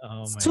too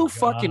Oh it's my too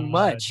fucking God.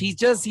 much.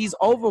 He's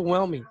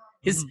overwhelming.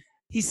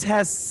 He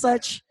has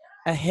such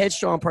a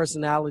headstrong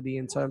personality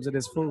in terms of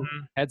this food.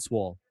 Head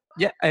swole.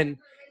 Yeah, and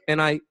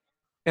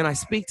I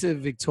speak to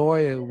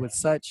Victoria with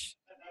such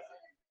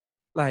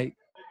like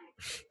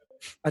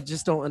I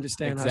just don't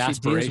understand how she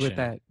deals with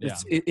that.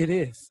 Exasperation. It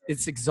is.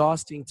 It's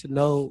exhausting to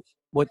know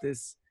what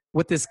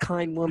this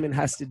kind woman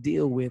has to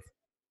deal with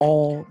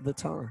all the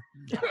time.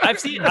 I've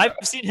seen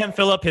him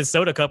fill up his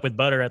soda cup with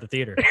butter at the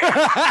theater.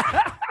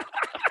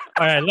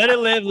 All right, let it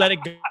live, let it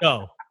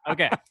go.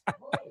 Okay.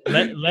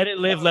 Let it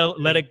live,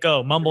 let it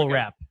go. Mumble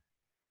rap.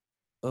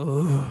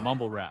 Oh,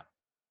 Mumble rap.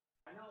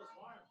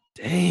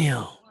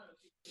 damn.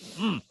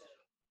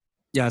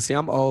 Yeah, see,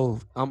 I'm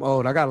old.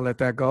 I gotta let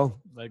that go.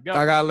 Let it go.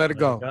 I gotta let it Let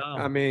go. it go.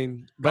 I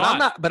mean, but God. I'm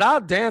not. But I'll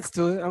dance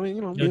to it. I mean,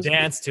 you know, You'll music-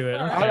 dance to it.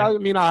 Okay. I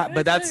mean,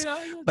 but that's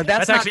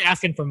That's not. actually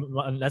asking from.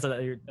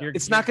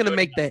 It's not gonna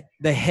make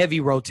the heavy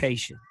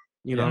rotation.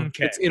 You know,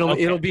 Okay, it'll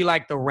okay. it'll be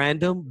like the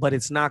random, but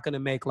it's not gonna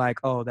make like,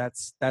 oh,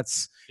 that's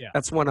Yeah.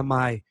 one of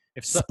my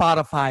If so,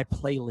 Spotify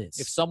playlists.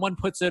 if someone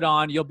puts it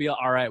on, you'll be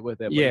all right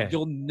with it. But Yeah.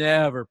 you'll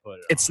never put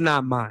it. It's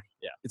not mine.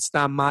 Yeah. It's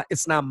not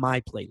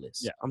my playlist.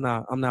 Yeah. I'm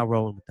not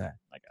rolling with that.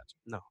 I got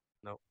you.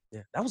 No.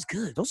 Yeah. That was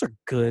good. Those are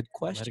good Let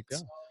questions. it go.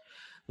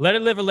 Let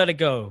it live or let it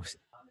go.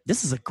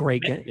 This is a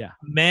great game. Yeah.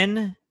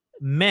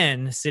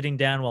 Men sitting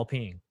down while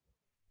peeing,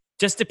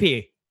 just to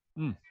pee.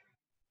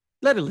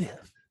 Let it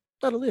live.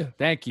 Let it live.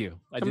 Thank you.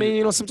 I mean,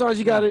 you know, sometimes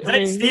you gotta. Is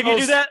that Steve, you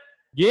do that?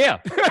 yeah.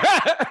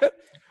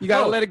 You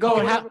gotta let it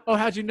go.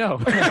 How'd you know?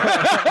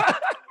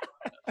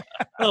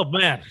 Oh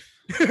man,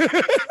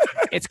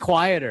 It's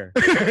quieter.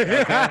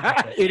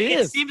 It it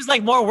is. seems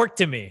like more work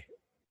to me.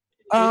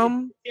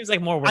 Seems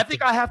like more work. I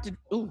think I have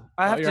to.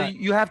 I have you're to. right.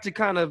 You have to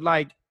kind of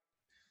like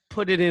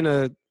put it in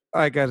a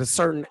like at a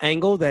certain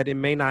angle that it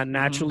may not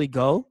naturally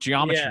go.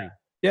 Geometry.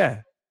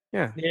 Yeah.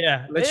 Yeah.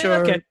 Let Yeah, your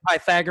okay.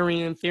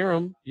 Pythagorean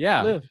theorem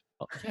Yeah. live.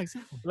 Oh, yeah,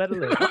 exactly. Let it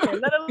live. Okay,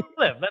 let it live.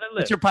 Let it Let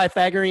live. your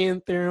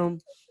Pythagorean theorem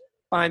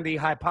find the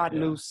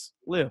hypotenuse.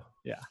 Live.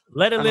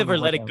 Let it I live don't or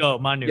know let what it go,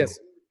 Manu. Yes.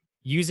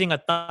 Using a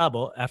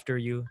tabo after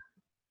you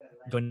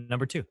go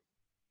number 2.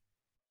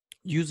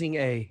 Using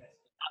a.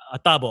 A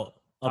tabo,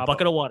 a Tabo.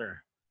 bucket of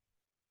water.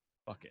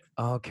 Fuck it.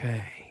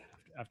 Okay.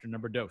 After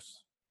number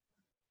dose.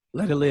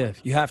 Let it live.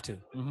 You have to.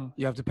 Mm-hmm.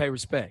 You have to pay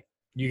respect.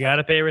 You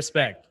gotta pay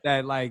respect.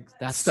 That like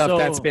That's stuff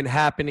that's so- been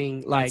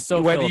happening. Like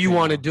so whether you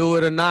want to Filipino. do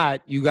it or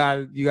not, you got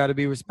to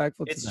be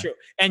respectful. It's to that. true.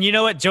 And you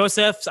know what,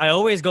 Joseph? I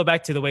always go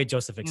back to the way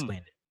Joseph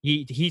explained it.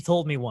 He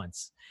told me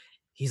once.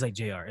 He's like,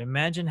 JR,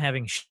 imagine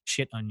having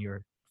shit on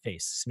your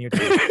face, smeared.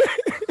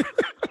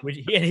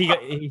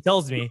 He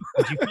tells me,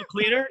 would you feel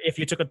cleaner if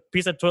you took a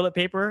piece of toilet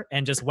paper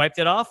and just wiped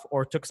it off,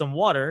 or took some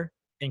water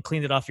and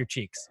cleaned it off your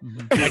cheeks?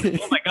 Like,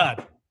 oh my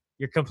God,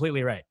 you're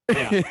completely right.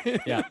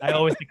 Yeah, I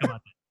always think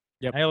about that.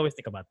 Yep. I always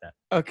think about that.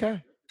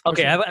 Okay.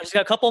 Okay, I've just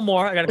got a couple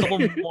more.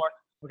 More.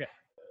 Okay.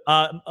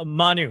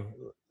 Manu,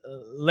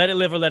 let it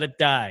live or let it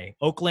die.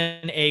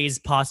 Oakland A's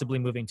possibly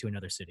moving to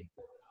another city.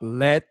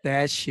 Let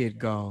that shit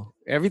go.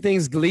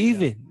 Everything's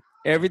leaving.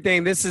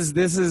 Everything. This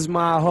is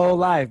my whole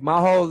life. My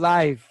whole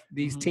life,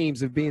 these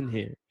teams have been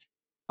here.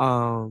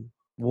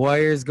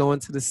 Warriors going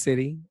to the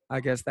city. I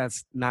guess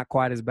that's not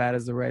quite as bad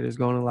as the Raiders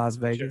going to Las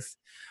Vegas.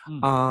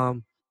 Yeah,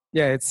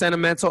 it's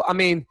sentimental. I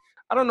mean,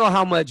 I don't know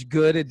how much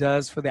good it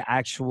does for the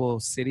actual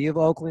city of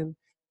Oakland,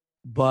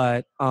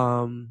 but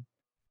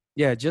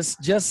yeah,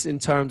 just in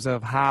terms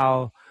of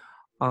how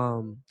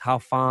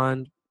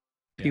fond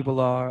people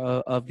are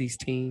of these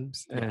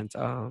teams and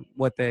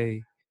what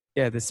they,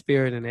 the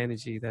spirit and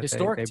energy that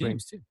Historic they bring.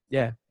 teams too.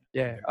 Yeah.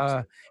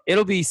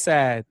 It'll be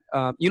sad.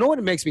 You know what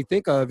it makes me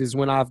think of is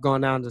when I've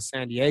gone down to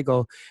San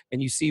Diego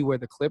and you see where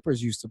the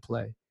Clippers used to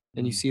play,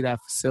 and you see that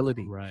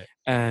facility, Right.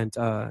 and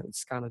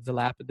it's kind of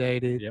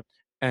dilapidated. Yep.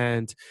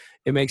 And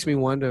it makes me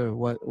wonder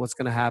what's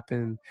going to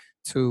happen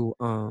to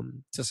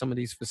some of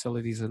these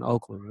facilities in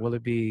Oakland. Will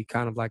it be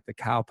kind of like the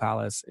Cow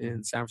Palace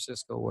in San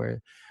Francisco,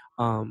 where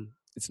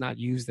it's not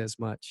used as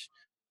much?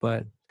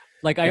 But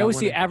Like I Yeah, I always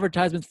see wonder-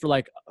 advertisements for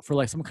like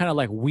some kind of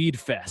like weed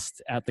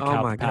fest at the Oh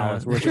Cow my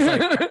Palace, God. where it's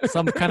just like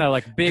some kind of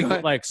like big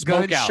like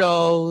gun smoke out.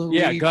 show,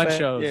 Yeah, weed gun fest,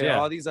 shows, yeah.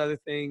 all these other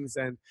things,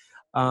 and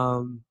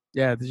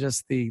there's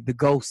just the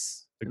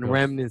ghosts The and ghosts.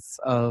 remnants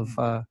of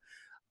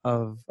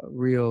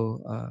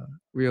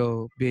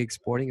real big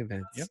sporting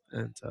events. Yep.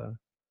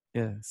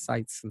 And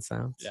sights and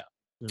sounds.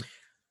 Yeah.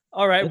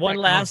 All right, Let one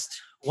that go.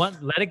 last one.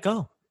 Let it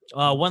go.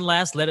 One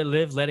last. Let it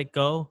live. Let it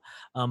go.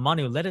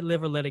 Manu, let it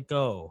live or let it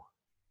go.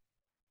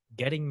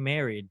 Getting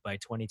married by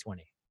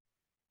 2020.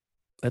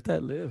 Let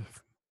that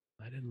live.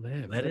 Let it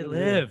live. Let it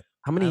live.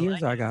 How many I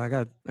years I got?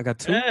 I got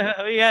 2.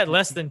 We had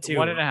less than 2.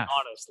 1.5.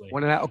 Honestly.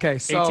 1.5. Okay,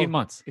 so 18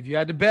 months. if you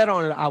had to bet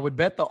on it, I would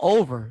bet the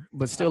over,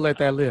 but still let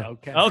that live.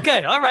 Okay.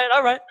 Okay. All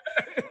right.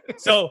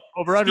 So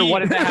Over under Steve-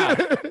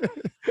 1.5.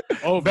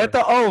 Over. Bet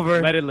the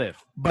over, Let it live.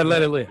 but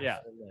let it live. Yeah.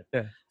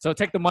 Yeah. So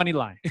take the money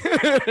line.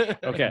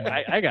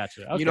 Okay. I got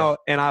you. Okay. You know,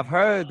 and I've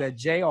heard that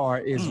JR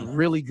is Mm.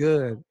 really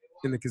good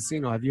in the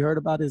casino. Have you heard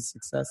about his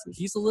successes?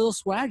 he's a little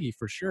swaggy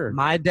for sure.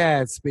 My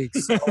dad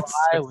speaks so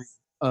highly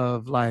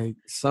of like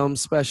some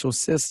special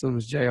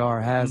systems JR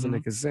has in the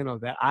casino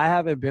that I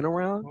haven't been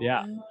around.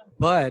 Yeah.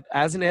 But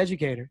as an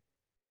educator,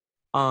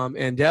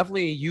 and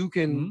definitely you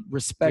can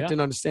respect Yeah.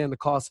 and understand the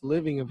cost of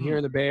living of here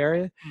in the Bay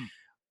Area.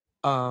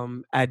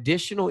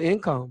 Additional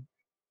income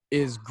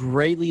is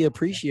greatly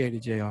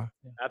appreciated, JR.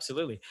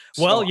 Absolutely.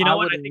 So Well, you know I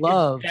what? would I think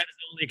love- your dad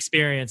has only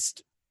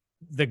experienced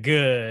the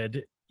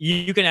good.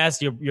 You can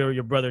ask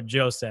your brother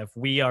Joseph.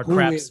 We are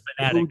craps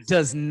who fanatics.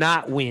 does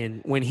not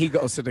win when he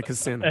goes to the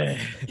casino.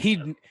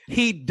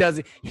 he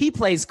doesn't. He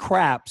plays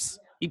craps.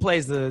 He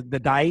plays the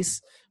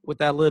dice with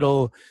that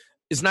little.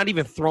 It's not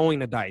even throwing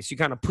the dice. You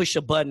kind of push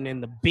a button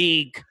and the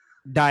big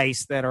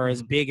dice that are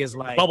as big as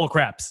like Bubble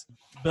craps.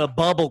 the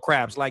bubble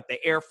craps, like the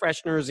air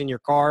fresheners in your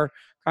car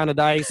kind of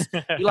dice.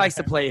 He likes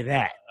to play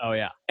that, Oh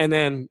yeah. and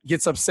then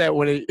gets upset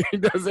when it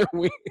doesn't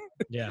win.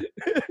 Yeah.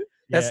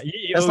 That's-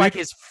 Yeah, That's like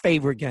his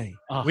favorite game.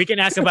 we can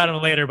ask about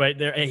him later, but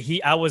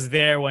I was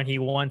there when he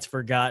once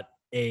forgot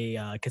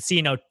a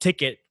casino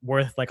ticket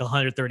worth like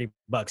 $130.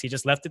 He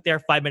just left it there.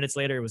 5 minutes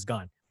later, it was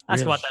gone.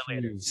 Ask about that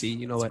later. See,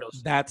 you know what?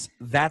 That's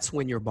That's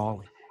when you're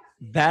balling.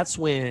 That's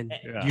when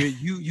Yeah.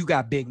 you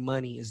got big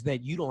money. Is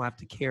that you don't have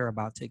to care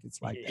about tickets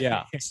like that.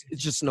 Yeah. It's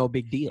just no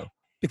big deal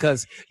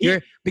because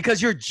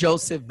you're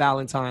Joseph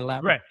Valentine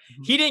Lab. Right.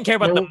 He didn't care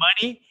about the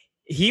money.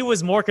 He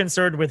was more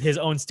concerned with his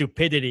own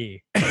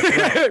stupidity.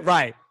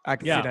 Right. I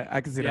can Yeah. see that.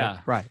 I can see Yeah.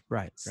 that.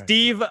 Right.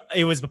 Steve,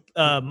 it was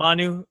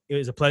Manu. It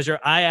was a pleasure.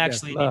 I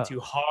actually love. need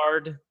to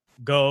hard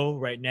go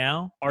right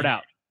now. Hard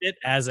out. It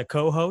as a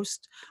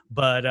co-host,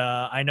 but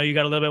I know you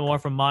got a little bit more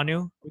from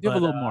Manu. We do have a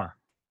but, little more.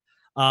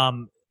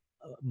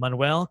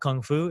 Manuel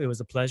Kung Fu. It was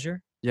a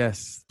pleasure.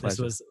 Yes. This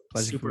pleasure. was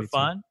Pleasure for super me too.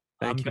 fun.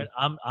 Thank you.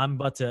 I'm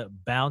about to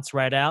bounce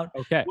right out.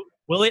 Okay.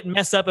 Will it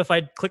mess up if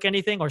I click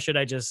anything, or should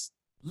I just?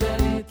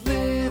 Let it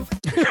live.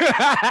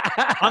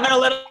 I'm gonna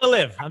let it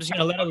live. I'm just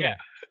gonna let it live.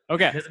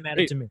 Okay. It doesn't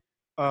matter Hey, to me.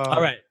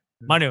 All right,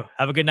 Manu.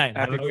 Have a good night.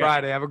 Have Happy a good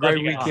Friday. Have a Love great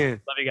you guys.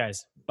 weekend. Love you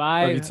guys.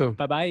 Bye. Love you too.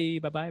 Bye bye.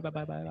 Bye bye. Bye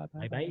bye. Bye bye.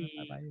 Bye Bye-bye.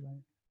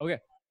 bye. Okay.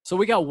 So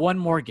we got one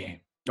more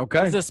game.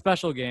 Okay. It's a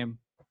special game.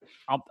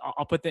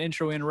 I'll put the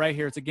intro in right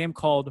here. It's a game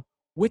called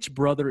Which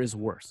Brother is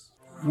Worse?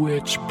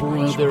 Which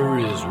brother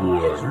is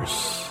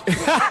worse?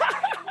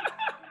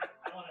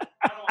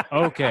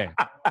 Okay.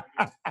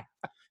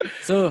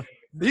 So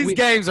These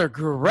games are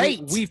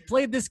great. We've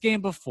played this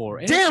game before.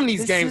 and Damn,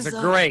 these this games is are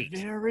a great.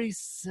 Very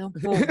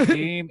simple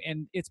game,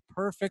 and it's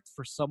perfect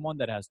for someone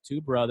that has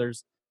 2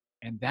 brothers,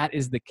 and that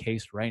is the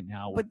case right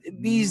now. But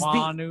with these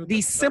Manu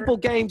these the simple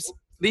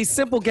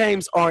third.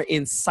 games, are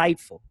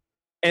insightful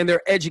and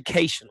they're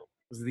educational.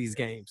 These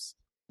games,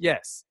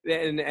 yes,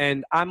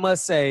 and I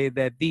must say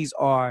that these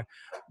are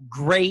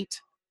great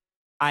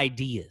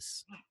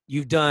ideas.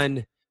 You've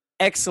done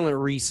excellent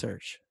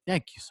research.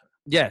 Thank you, sir.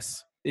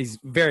 Yes, he's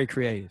very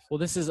creative. Well,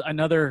 this is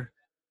another.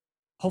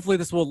 Hopefully,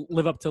 this will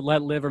live up to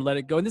Let Live or Let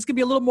It Go, and this can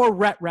be a little more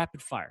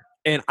rapid fire.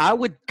 And I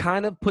would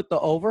kind of put the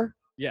over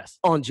Yes.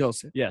 on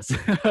Joseph Yes.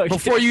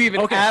 before you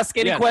even Okay, ask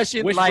any yes.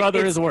 question. Which like, brother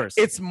it's- is worse?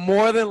 It's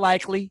more than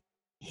likely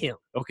him.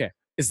 Okay.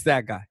 It's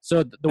that guy.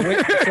 So the way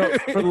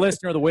for the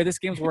listener, the way this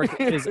game's work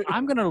is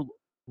I'm gonna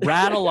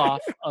rattle off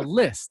a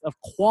list of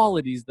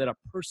qualities that a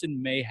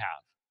person may have.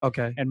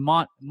 Okay. And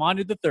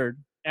Manu the third,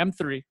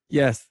 M3,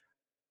 Yes.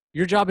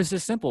 your job is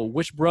just simple.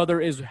 Which brother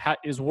is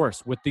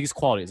worse with these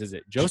qualities? Is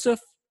it Joseph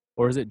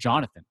or is it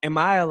Jonathan? Am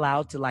I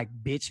allowed to like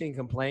bitch and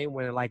complain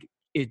when like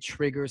it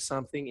triggers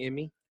something in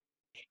me?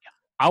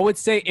 I would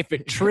say if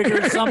it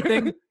triggers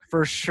something,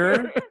 for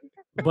sure.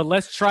 But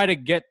let's try to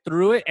get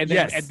through it, and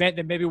then, Yes. and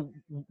then maybe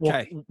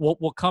Okay.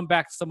 we'll come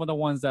back to some of the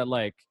ones that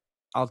like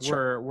I'll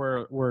try.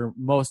 were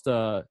most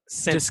Sensitive.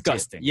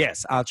 disgusting.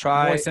 Yes, I'll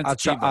try. More I'll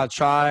sensitive.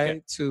 try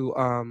Okay.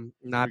 to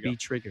not we go. be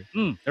triggered.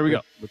 There we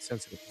go. With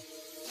sensitive.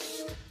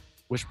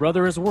 Which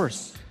brother is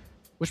worse?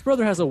 Which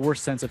brother has a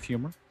worse sense of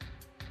humor?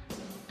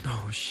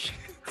 Oh shit.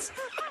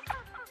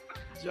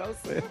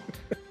 Joseph.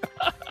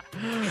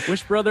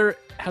 Which brother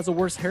has a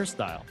worse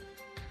hairstyle?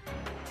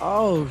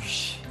 Oh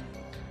shit.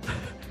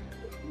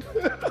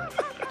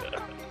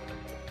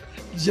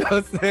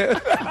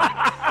 Joseph.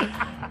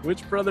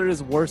 Which brother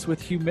is worse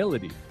with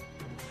humility?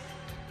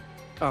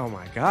 Oh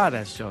my God,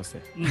 that's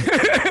Joseph.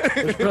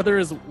 Which brother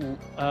is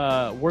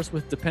worse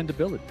with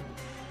dependability?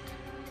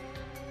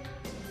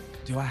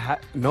 Do I have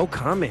no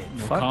comment?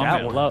 No Fuck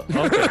comment. that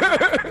one.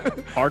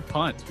 Okay. Hard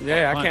punt.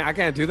 Yeah, Punt. I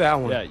can't do that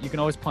one. Yeah, you can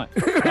always punt.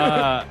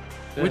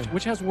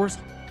 Which has worse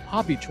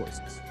hobby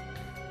choices?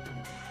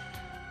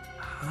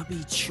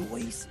 Hobby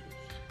choice.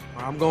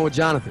 I'm going with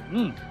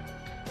Jonathan.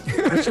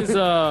 Which is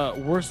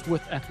worse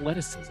with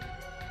athleticism?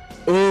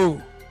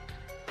 Ooh.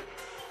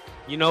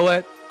 You know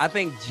what? I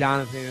think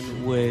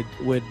Jonathan would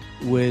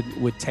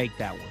take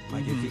that one.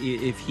 Like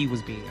if he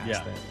was being asked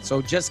Yeah. that.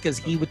 So just because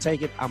he would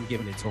take it, I'm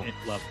giving it to him.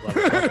 Love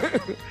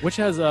it. Which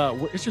has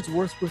it's just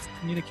worse with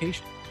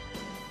communication.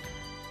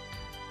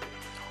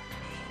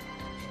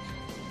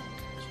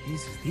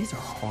 Jesus, these are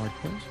hard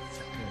questions.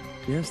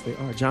 Yes, they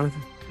are.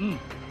 Jonathan. Mm.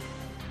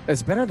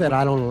 It's better that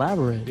I don't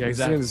elaborate. Yeah,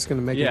 exactly. It's going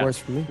to make Yeah. it worse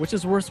for me. Which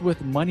is worse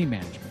with money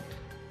management.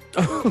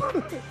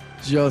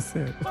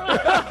 Joseph.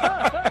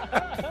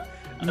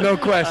 No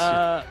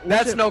question.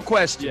 That's no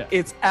question. Yeah.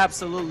 It's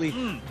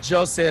absolutely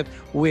Joseph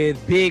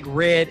with big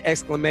red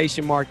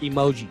exclamation mark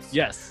emojis.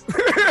 Yes.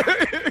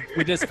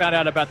 We just found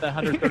out about the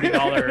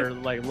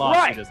 $130 like loss.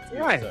 Right, we just,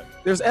 right. so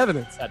There's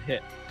evidence. that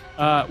hit.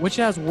 Which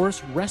has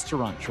worse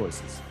restaurant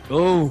choices?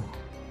 Oh,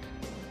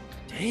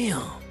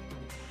 damn.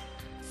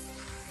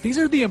 These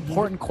are the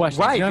important questions.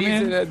 Right. You know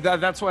what I mean?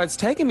 That's why it's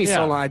taking me Yeah.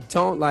 so long. I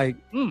don't like.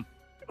 Mm.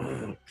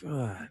 Oh,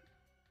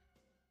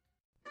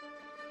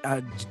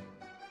 God.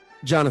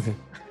 Jonathan.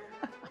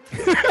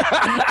 All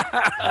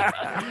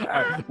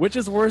right. Which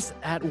is worse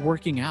at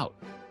working out?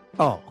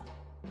 Oh,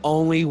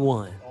 only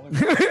one.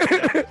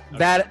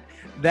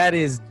 That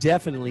is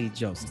definitely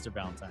Joseph. Mr.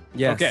 Valentine.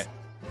 Yes. Okay.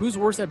 Who's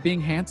worse at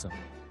being handsome?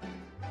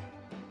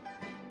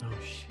 Oh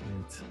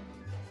shit.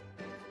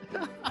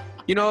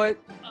 You know what?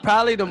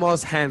 Probably the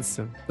most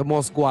handsome, the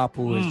most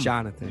guapo is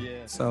Jonathan.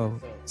 Yeah.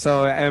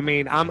 So I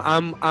mean,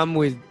 I'm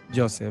with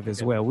Joseph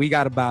as well. We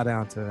got to bow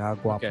down to how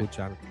guapo Okay.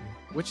 Jonathan.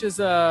 Which is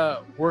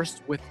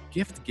worst with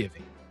gift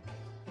giving?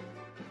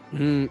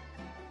 Mm,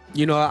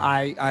 you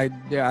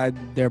know,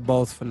 they're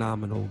both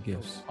phenomenal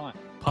gifts.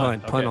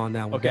 Pun Okay. on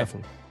that one, Okay.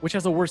 definitely. Which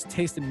has the worst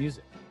taste in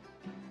music?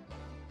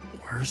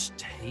 Worst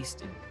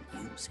taste in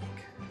music.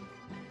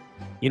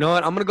 You know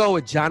what? I'm gonna go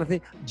with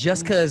Jonathan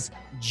just because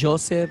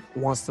Joseph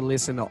wants to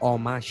listen to all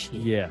my shit.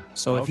 Yeah.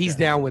 So if he's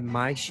Okay. down with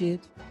my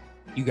shit,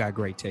 you got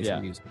great taste Yeah.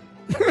 in music.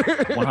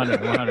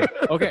 100.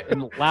 Okay,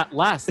 and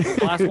last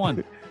one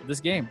of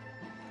this game.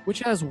 Which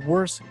has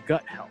worse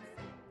gut health?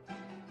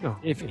 No,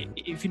 If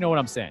you know what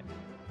I'm saying.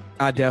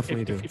 I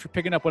definitely do. If you're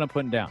picking up what I'm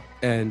putting down.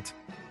 And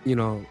you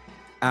know,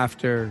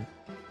 after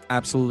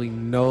absolutely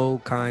no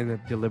kind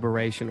of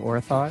deliberation or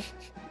thought,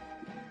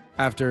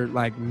 after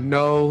like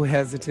no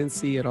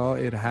hesitancy at all,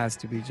 it has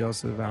to be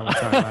Joseph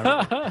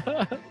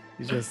Valentine.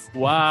 He's just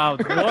Wow,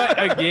 what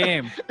a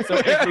game.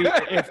 So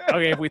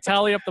if we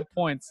tally up the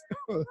points,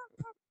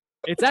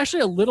 it's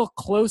actually a little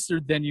closer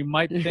than you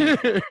might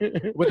think.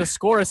 With a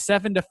score of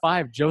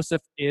 7-5,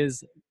 Joseph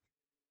is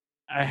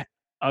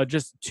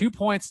just 2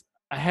 points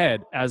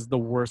ahead as the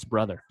worst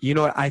brother. You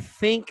know what? I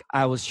think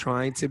I was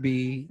trying to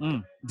be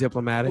A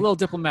diplomatic little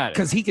diplomatic.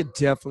 because he could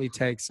definitely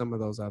take some of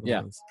those other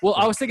Yeah. ones. Well,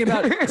 I was thinking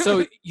about.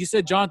 So you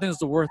said Jonathan is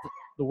the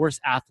worst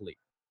athlete.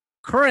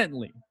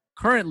 Currently,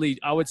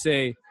 I would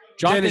say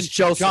Jonathan. Dennis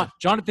Joseph.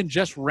 Jonathan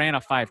just ran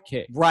a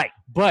 5K, Right.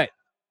 but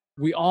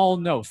we all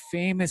know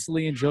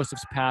famously in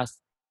Joseph's past,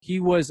 he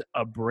was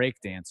a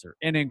break dancer,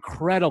 an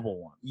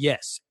incredible one.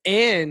 Yes.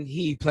 And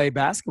he played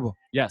basketball.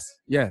 Yes,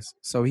 Yes.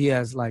 So he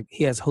has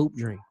hoop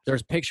dreams.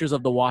 there's pictures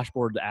of the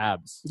washboard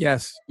abs.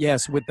 Yes.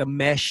 Yes. With the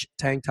mesh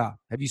tank top.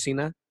 Have you seen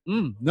that?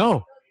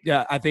 No,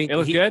 Yeah. I think it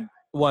looks good.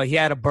 Well, he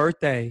had a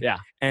birthday. Yeah.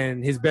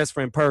 And his best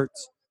friend Pertz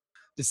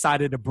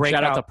decided to break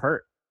Shout out out to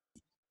Pert.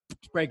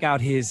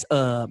 his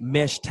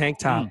mesh tank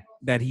top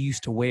that he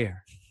used to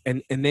wear.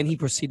 And then he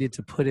proceeded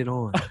to put it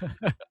on.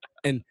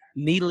 And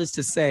needless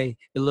to say,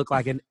 it looked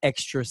like an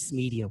extra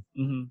medium.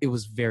 Mm-hmm. It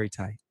was very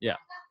tight. Yeah.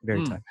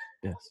 Very tight.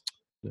 Yes.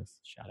 Yes.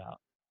 Shout out.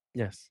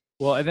 Yes.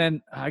 Well, and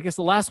then I guess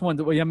the last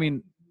one. I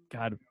mean,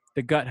 God,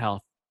 the gut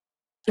health.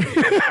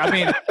 I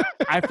mean,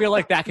 I feel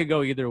like that could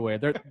go either way.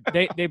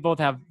 They both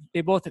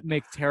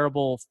make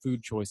terrible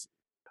food choices.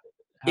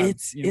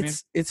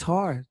 It's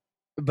hard,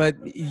 but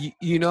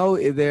you know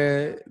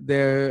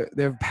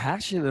they're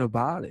passionate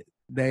about it.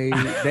 They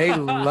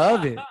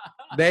love it.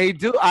 They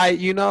do.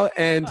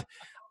 And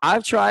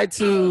I've tried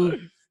to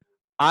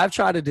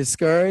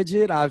discourage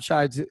it.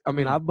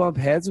 I bump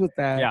heads with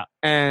that. Yeah.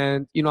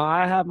 And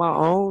I have my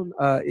own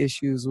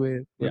issues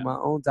with my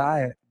own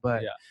diet,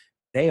 but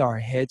they are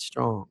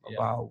headstrong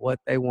about what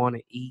they want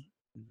to eat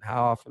and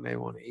how often they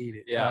want to eat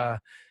it. Yeah.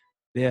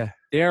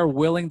 They're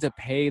willing to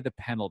pay the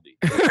penalty,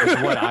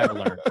 is what I've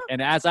learned.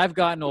 And as I've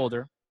gotten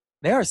older,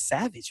 They are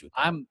savage with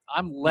it.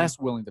 I'm less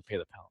willing to pay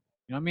the penalty.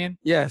 You know what I mean?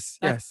 Yes.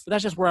 But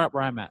that's just where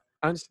I'm at.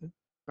 I understand.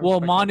 Well,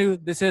 Manu,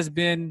 this has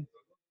been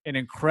an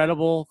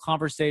incredible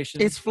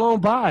conversation. It's flown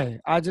by.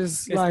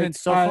 It's been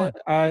so fun.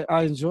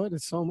 I enjoyed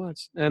it so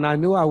much, and I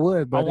knew I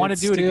would. But I wanna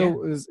do it again.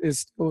 It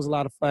still was a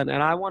lot of fun,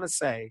 and I want to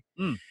say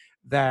Mm.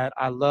 that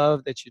I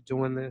love that you're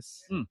doing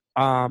this. Mm.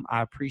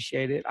 I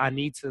appreciate it. I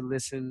need to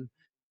listen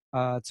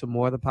to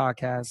more of the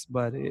podcasts,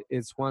 but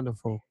it's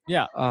wonderful.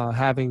 Yeah.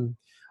 Having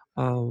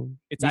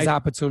It's these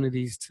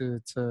opportunities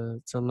to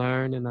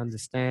learn and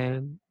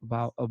understand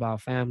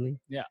about family.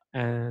 Yeah.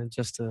 And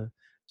just to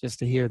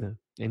hear them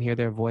and hear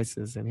their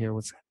voices and hear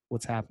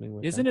what's happening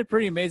with Isn't them. it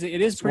pretty amazing?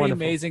 It is It's pretty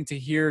wonderful. amazing to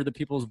hear the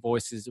people's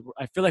voices.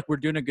 I feel like we're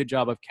doing a good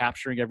job of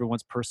capturing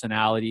everyone's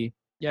personality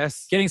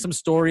Yes. getting some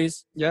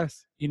stories.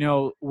 Yes. You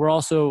know, we're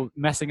also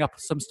messing up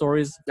some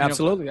stories. You know,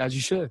 Absolutely, as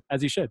you should.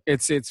 as you should.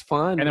 It's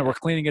fun. And then we're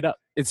cleaning it up.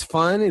 It's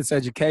fun. It's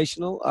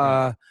educational.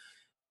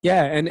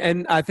 Yeah,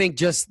 and I think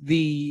just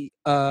the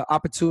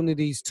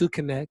opportunities to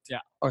connect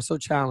are so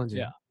challenging.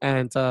 Yeah.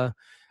 And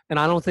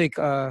I don't think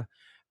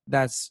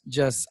that's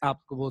just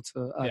applicable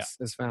to us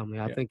as family.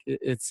 I think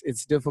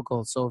it's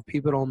difficult. So if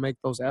people don't make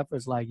those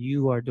efforts like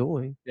you are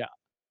doing,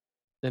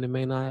 then it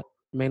may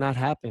not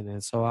happen.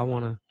 And so I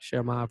want to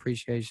share my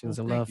appreciations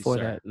and thank love you, for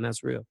sir. that. And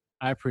that's real.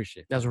 I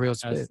appreciate That's real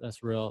spit.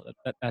 That's real.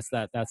 That's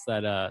that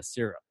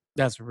syrup.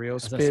 That's real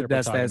That's that spit. syrup we're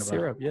That's talking that about.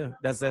 syrup. Yeah.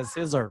 That's that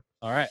scissor.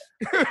 All right.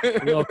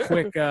 Real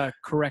quick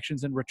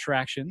corrections and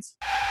retractions.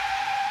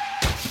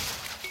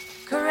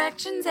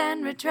 Corrections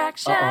and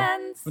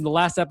retractions. From the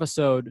last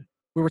episode,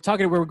 we were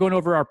going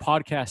over our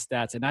podcast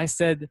stats, and I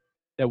said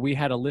that we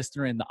had a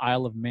listener in the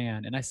Isle of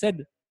Man, and I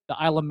said the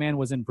Isle of Man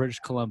was in British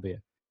Columbia.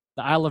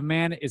 The Isle of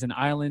Man is an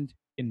island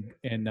in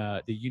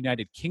the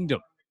United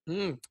Kingdom.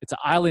 It's an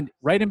island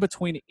right in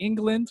between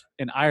England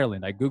and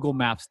Ireland. I Google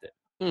Maps it.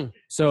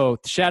 So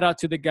shout out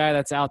to the guy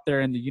that's out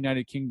there in the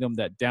United Kingdom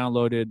that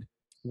downloaded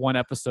one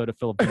episode of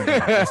Filipino.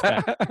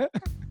 Respect.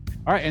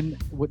 All right, and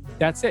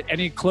that's it.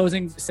 Any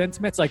closing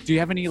sentiments? Like, do you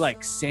have any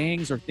like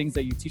sayings or things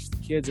that you teach the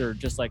kids, or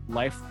just like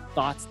life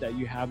thoughts that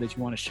you have that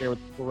you want to share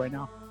with people right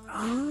now?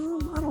 I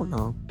don't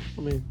know.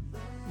 I mean,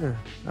 yeah,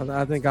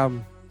 I think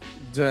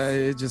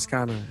it just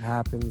kind of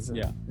happens. And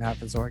it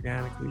happens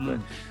organically. But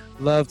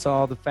love to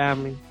all the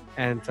family.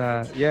 And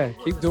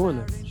keep doing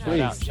it.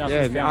 Please. Shout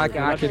out to the I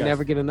family. can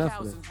never get enough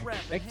of it.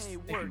 Thank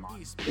you,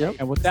 Mom. Yep.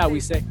 And with that, we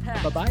say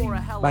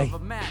bye-bye. Bye.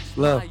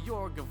 Love.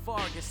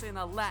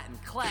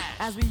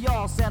 As we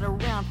all sat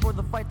around for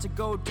the fight to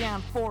go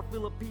down, 4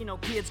 Filipino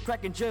kids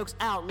cracking jokes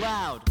out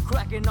loud,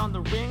 cracking on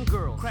the ring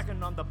girls,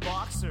 Cracking on the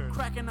boxer,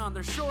 cracking on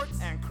their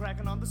shorts. and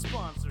cracking on the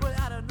sponsor. But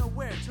out of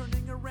nowhere,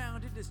 turning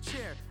around in his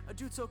chair, a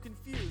dude so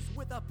confused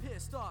with a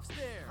pissed off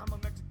stare. I'm a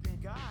Mexican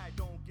guy,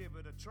 don't give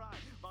it a try.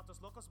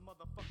 Vatos locos,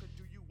 motherfucker,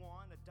 do you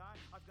wanna die?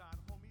 I've got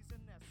homies in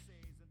SA.